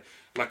instead,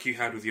 like you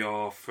had with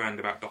your friend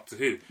about Doctor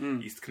Who,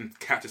 you can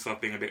catch yourself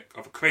being a bit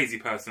of a crazy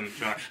person.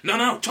 Like,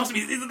 no, trust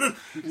me.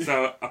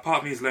 So a part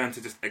of me has learned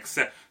to just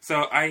accept.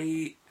 So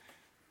when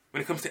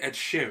it comes to Ed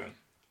Sheeran.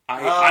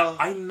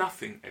 I'm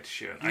nothing Ed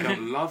Sheeran. I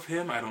don't love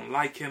him, I don't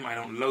like him, I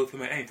don't loathe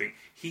him or anything.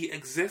 He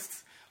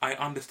exists. I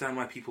understand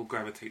why people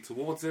gravitate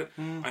towards it.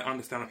 I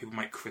understand why people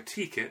might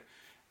critique it.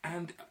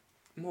 And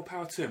more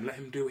power to him. Let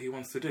him do what he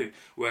wants to do.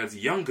 Whereas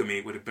younger me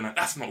would have been like,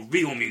 that's not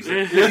real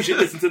music. You should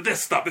listen to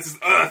this stuff. This is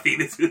earthy.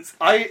 This is...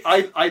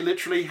 I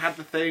literally had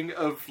the thing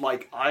of,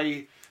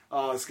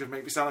 oh, it's going to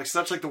make me sound like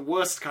such the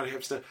worst kind of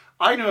hipster.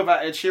 I knew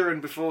about Ed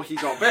Sheeran before he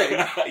got big.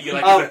 You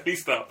like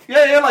his stuff.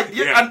 Yeah,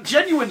 and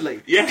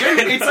genuinely. Yeah.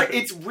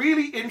 It's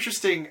really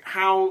interesting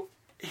how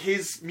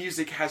his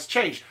music has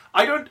changed.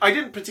 I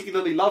didn't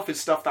particularly love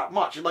his stuff that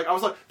much. I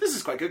was like, this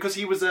is quite good, because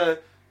he was a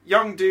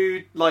young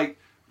dude,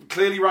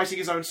 clearly writing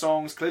his own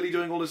songs, clearly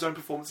doing all his own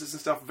performances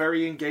and stuff,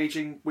 very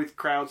engaging with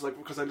crowds,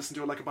 because I listened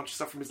to a bunch of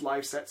stuff from his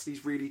live sets,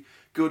 he's really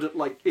good at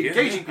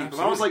engaging people. Absolutely.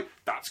 And I was like,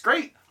 that's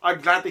great.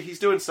 I'm glad that he's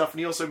doing stuff. And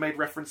he also made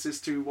references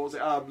to, what was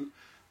it,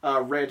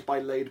 Red by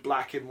Laid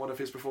Black in one of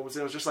his performances.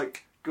 I was just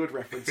like, good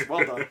reference,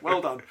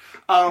 well done.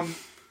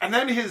 And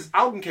then his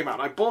album came out,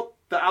 and I bought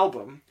the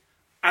album,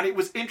 and it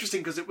was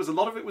interesting because a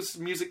lot of it was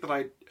music that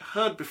I'd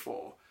heard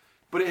before,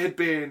 but it had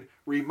been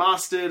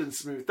remastered and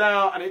smoothed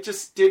out, and it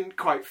just didn't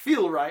quite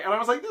feel right. And I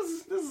was like,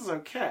 this is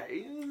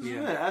okay.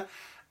 Yeah.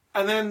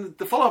 And then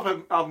the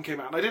follow-up album came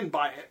out, and I didn't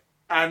buy it.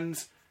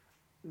 And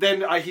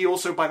then he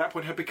also, by that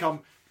point, had become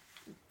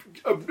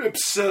an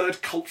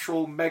absurd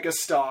cultural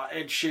megastar,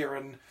 Ed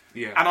Sheeran.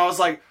 Yeah. And I was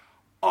like,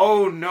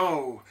 oh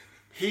no.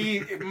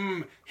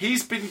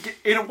 He's been,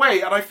 in a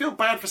way, and I feel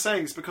bad for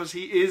saying this, because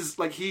he is,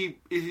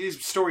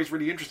 his story is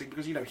really interesting,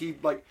 because, he,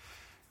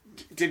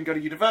 didn't go to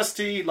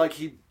university,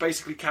 he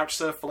basically couch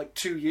surfed for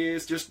 2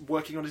 years, just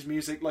working on his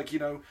music,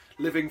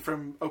 living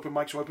from open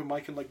mic to open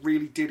mic, and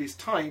really did his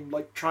time,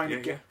 trying to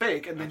get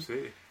big, and then,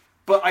 absolutely.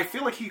 But I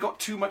feel like he got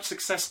too much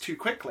success too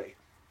quickly.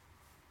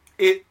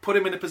 It put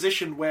him in a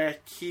position where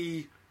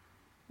he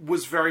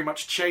was very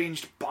much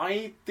changed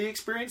by the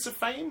experience of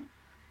fame,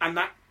 and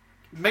that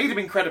made him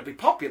incredibly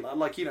popular.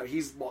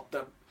 He's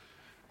the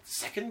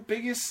third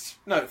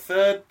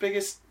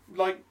biggest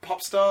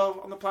pop star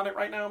on the planet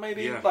right now,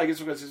 maybe. Yeah.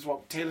 It's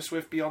what, Taylor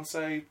Swift,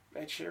 Beyonce,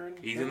 Ed Sheeran.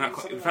 He's in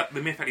that. In fact,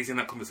 the mere fact he's in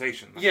that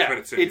conversation. Yeah,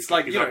 it's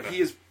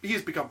he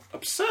has become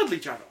absurdly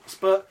generous,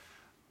 but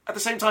at the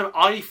same time,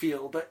 I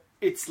feel that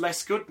it's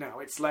less good now.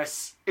 It's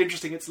less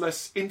interesting. It's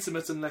less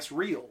intimate and less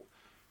real,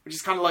 which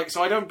is kind of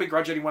so I don't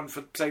begrudge anyone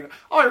for saying,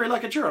 "Oh, I really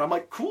like Ed Sheeran." I'm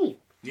like, cool,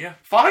 yeah,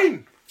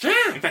 fine,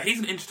 yeah. In fact, he's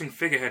an interesting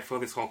figurehead for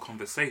this whole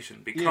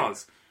conversation,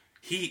 because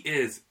he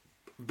is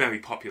very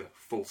popular,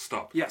 full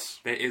stop. Yes.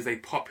 There is a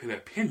popular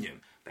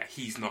opinion that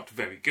he's not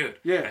very good.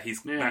 Yeah. That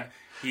he's... But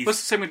it's the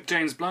same with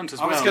James Blunt as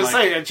well. I was going to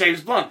say,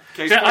 James Blunt.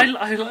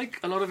 I like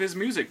a lot of his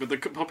music, but the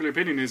popular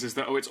opinion is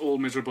that, it's all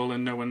miserable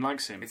and no one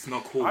likes him. It's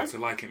not cool to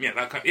like him.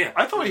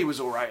 I thought he was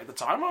alright at the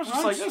time. I was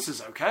just this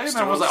is okay. And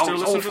I was still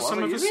listen to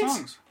some of his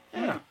songs.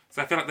 Yeah.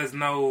 So I feel like there's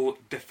no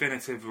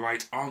definitive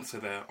right answer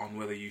there on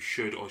whether you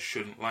should or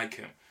shouldn't like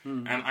him.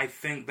 And I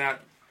think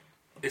that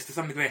it's to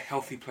some degree a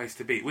healthy place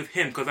to be with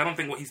him, because I don't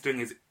think what he's doing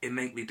is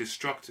innately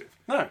destructive.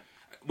 No.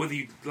 Whether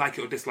you like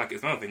it or dislike it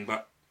is another thing,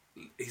 but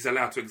he's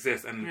allowed to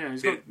exist, and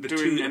the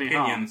two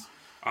opinions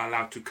are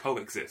allowed to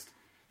coexist.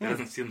 There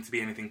doesn't seem to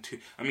be anything too...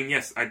 I mean,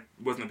 yes, I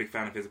wasn't a big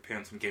fan of his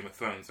appearance from Game of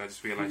Thrones. I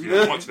just realised you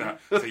didn't watch that,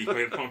 so you know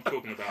what I'm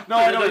talking about. No,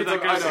 I know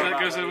that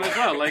goes as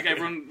well. Like,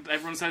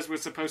 everyone says we're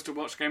supposed to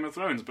watch Game of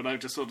Thrones, but I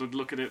just sort of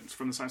look at it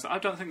from the side. I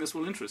don't think this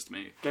will interest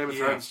me. Game of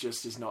Thrones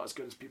just is not as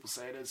good as people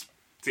say it is.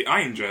 See,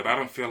 I enjoy it, but I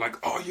don't feel like,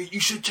 you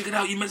should check it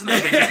out, you're missing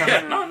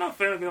anything. No,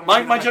 fair enough.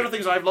 My general thing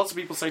is I have lots of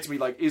people say to me,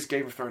 like, is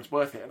Game of Thrones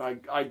worth it? And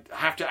I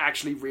have to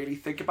actually really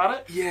think about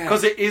it. Yeah.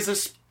 Because it is a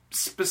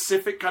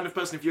specific kind of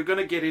person. If you're going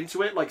to get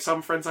into it, like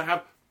some friends I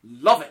have,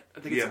 love it. I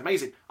think it's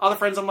amazing. Other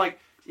friends, I'm like,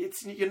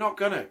 you're not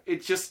going to.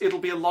 It'll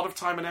be a lot of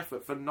time and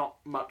effort for not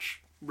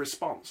much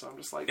response. I'm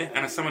just like... Yeah,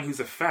 and as someone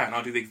who's a fan,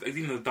 I'll do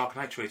even the Dark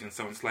Knight trilogy and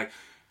so on, it's like...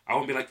 I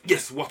won't be like,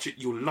 yes, watch it,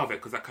 you'll love it,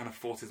 because that kind of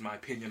forces my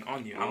opinion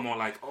on you. I'm more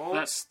like,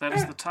 that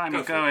is the time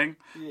we're going.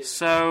 Yeah.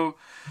 So,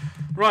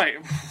 right,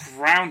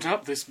 round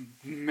up this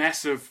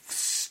mess of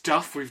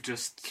stuff we've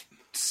just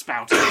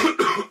spouted.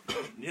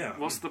 Yeah.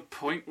 What's the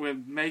point we're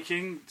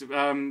making?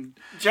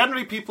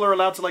 Generally, people are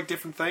allowed to like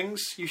different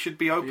things. You should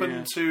be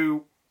open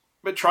to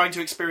trying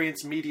to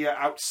experience media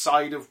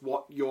outside of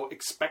what you're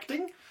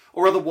expecting,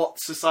 or rather what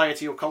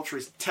society or culture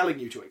is telling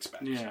you to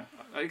expect. Yeah.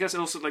 I guess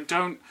also, like,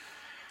 don't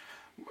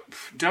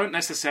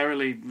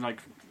necessarily like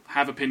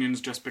have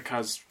opinions just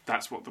because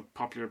that's what the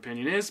popular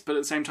opinion is, but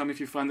at the same time, if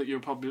you find that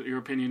your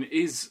opinion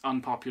is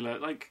unpopular,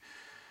 like,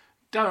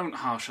 don't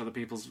harsh other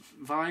people's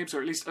vibes,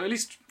 or at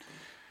least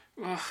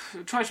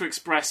try to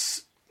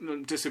express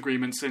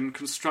disagreements in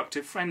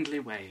constructive, friendly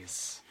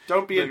ways.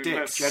 Don't be a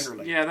dick,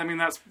 generally. Yeah, I mean,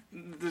 that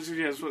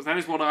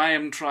is what I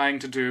am trying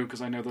to do,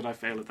 because I know that I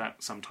fail at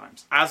that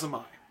sometimes. As am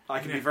I. I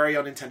can be very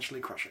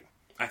unintentionally crushing.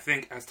 I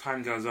think as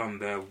time goes on,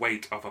 the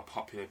weight of a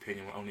popular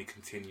opinion will only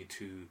continue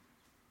to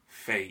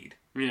fade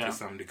to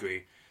some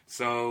degree.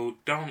 So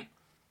don't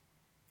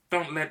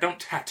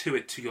tattoo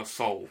it to your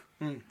soul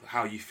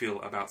how you feel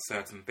about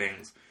certain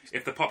things.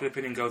 If the popular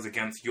opinion goes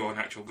against your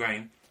natural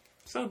grain,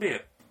 so be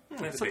it.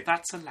 So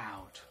that's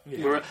allowed.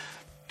 Yeah.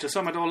 To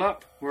sum it all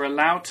up, we're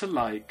allowed to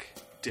like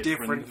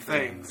different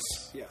things.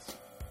 Yes.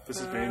 This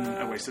has been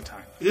a waste of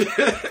time.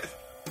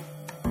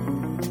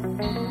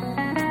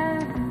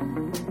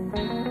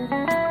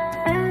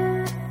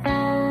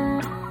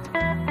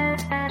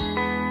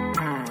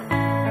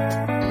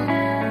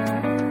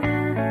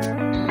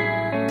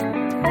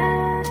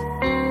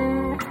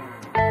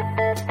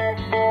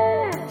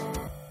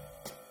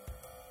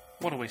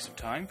 What a Waste of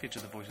Time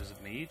features the voices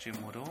of me, Jim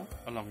Woodall,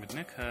 along with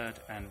Nick Hurd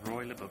and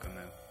Roy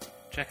LeBugamoo.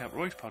 Check out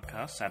Roy's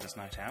podcast, Saddest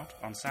Night Out,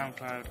 on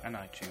SoundCloud and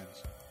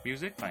iTunes.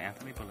 Music by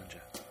Anthony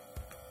Bullinger.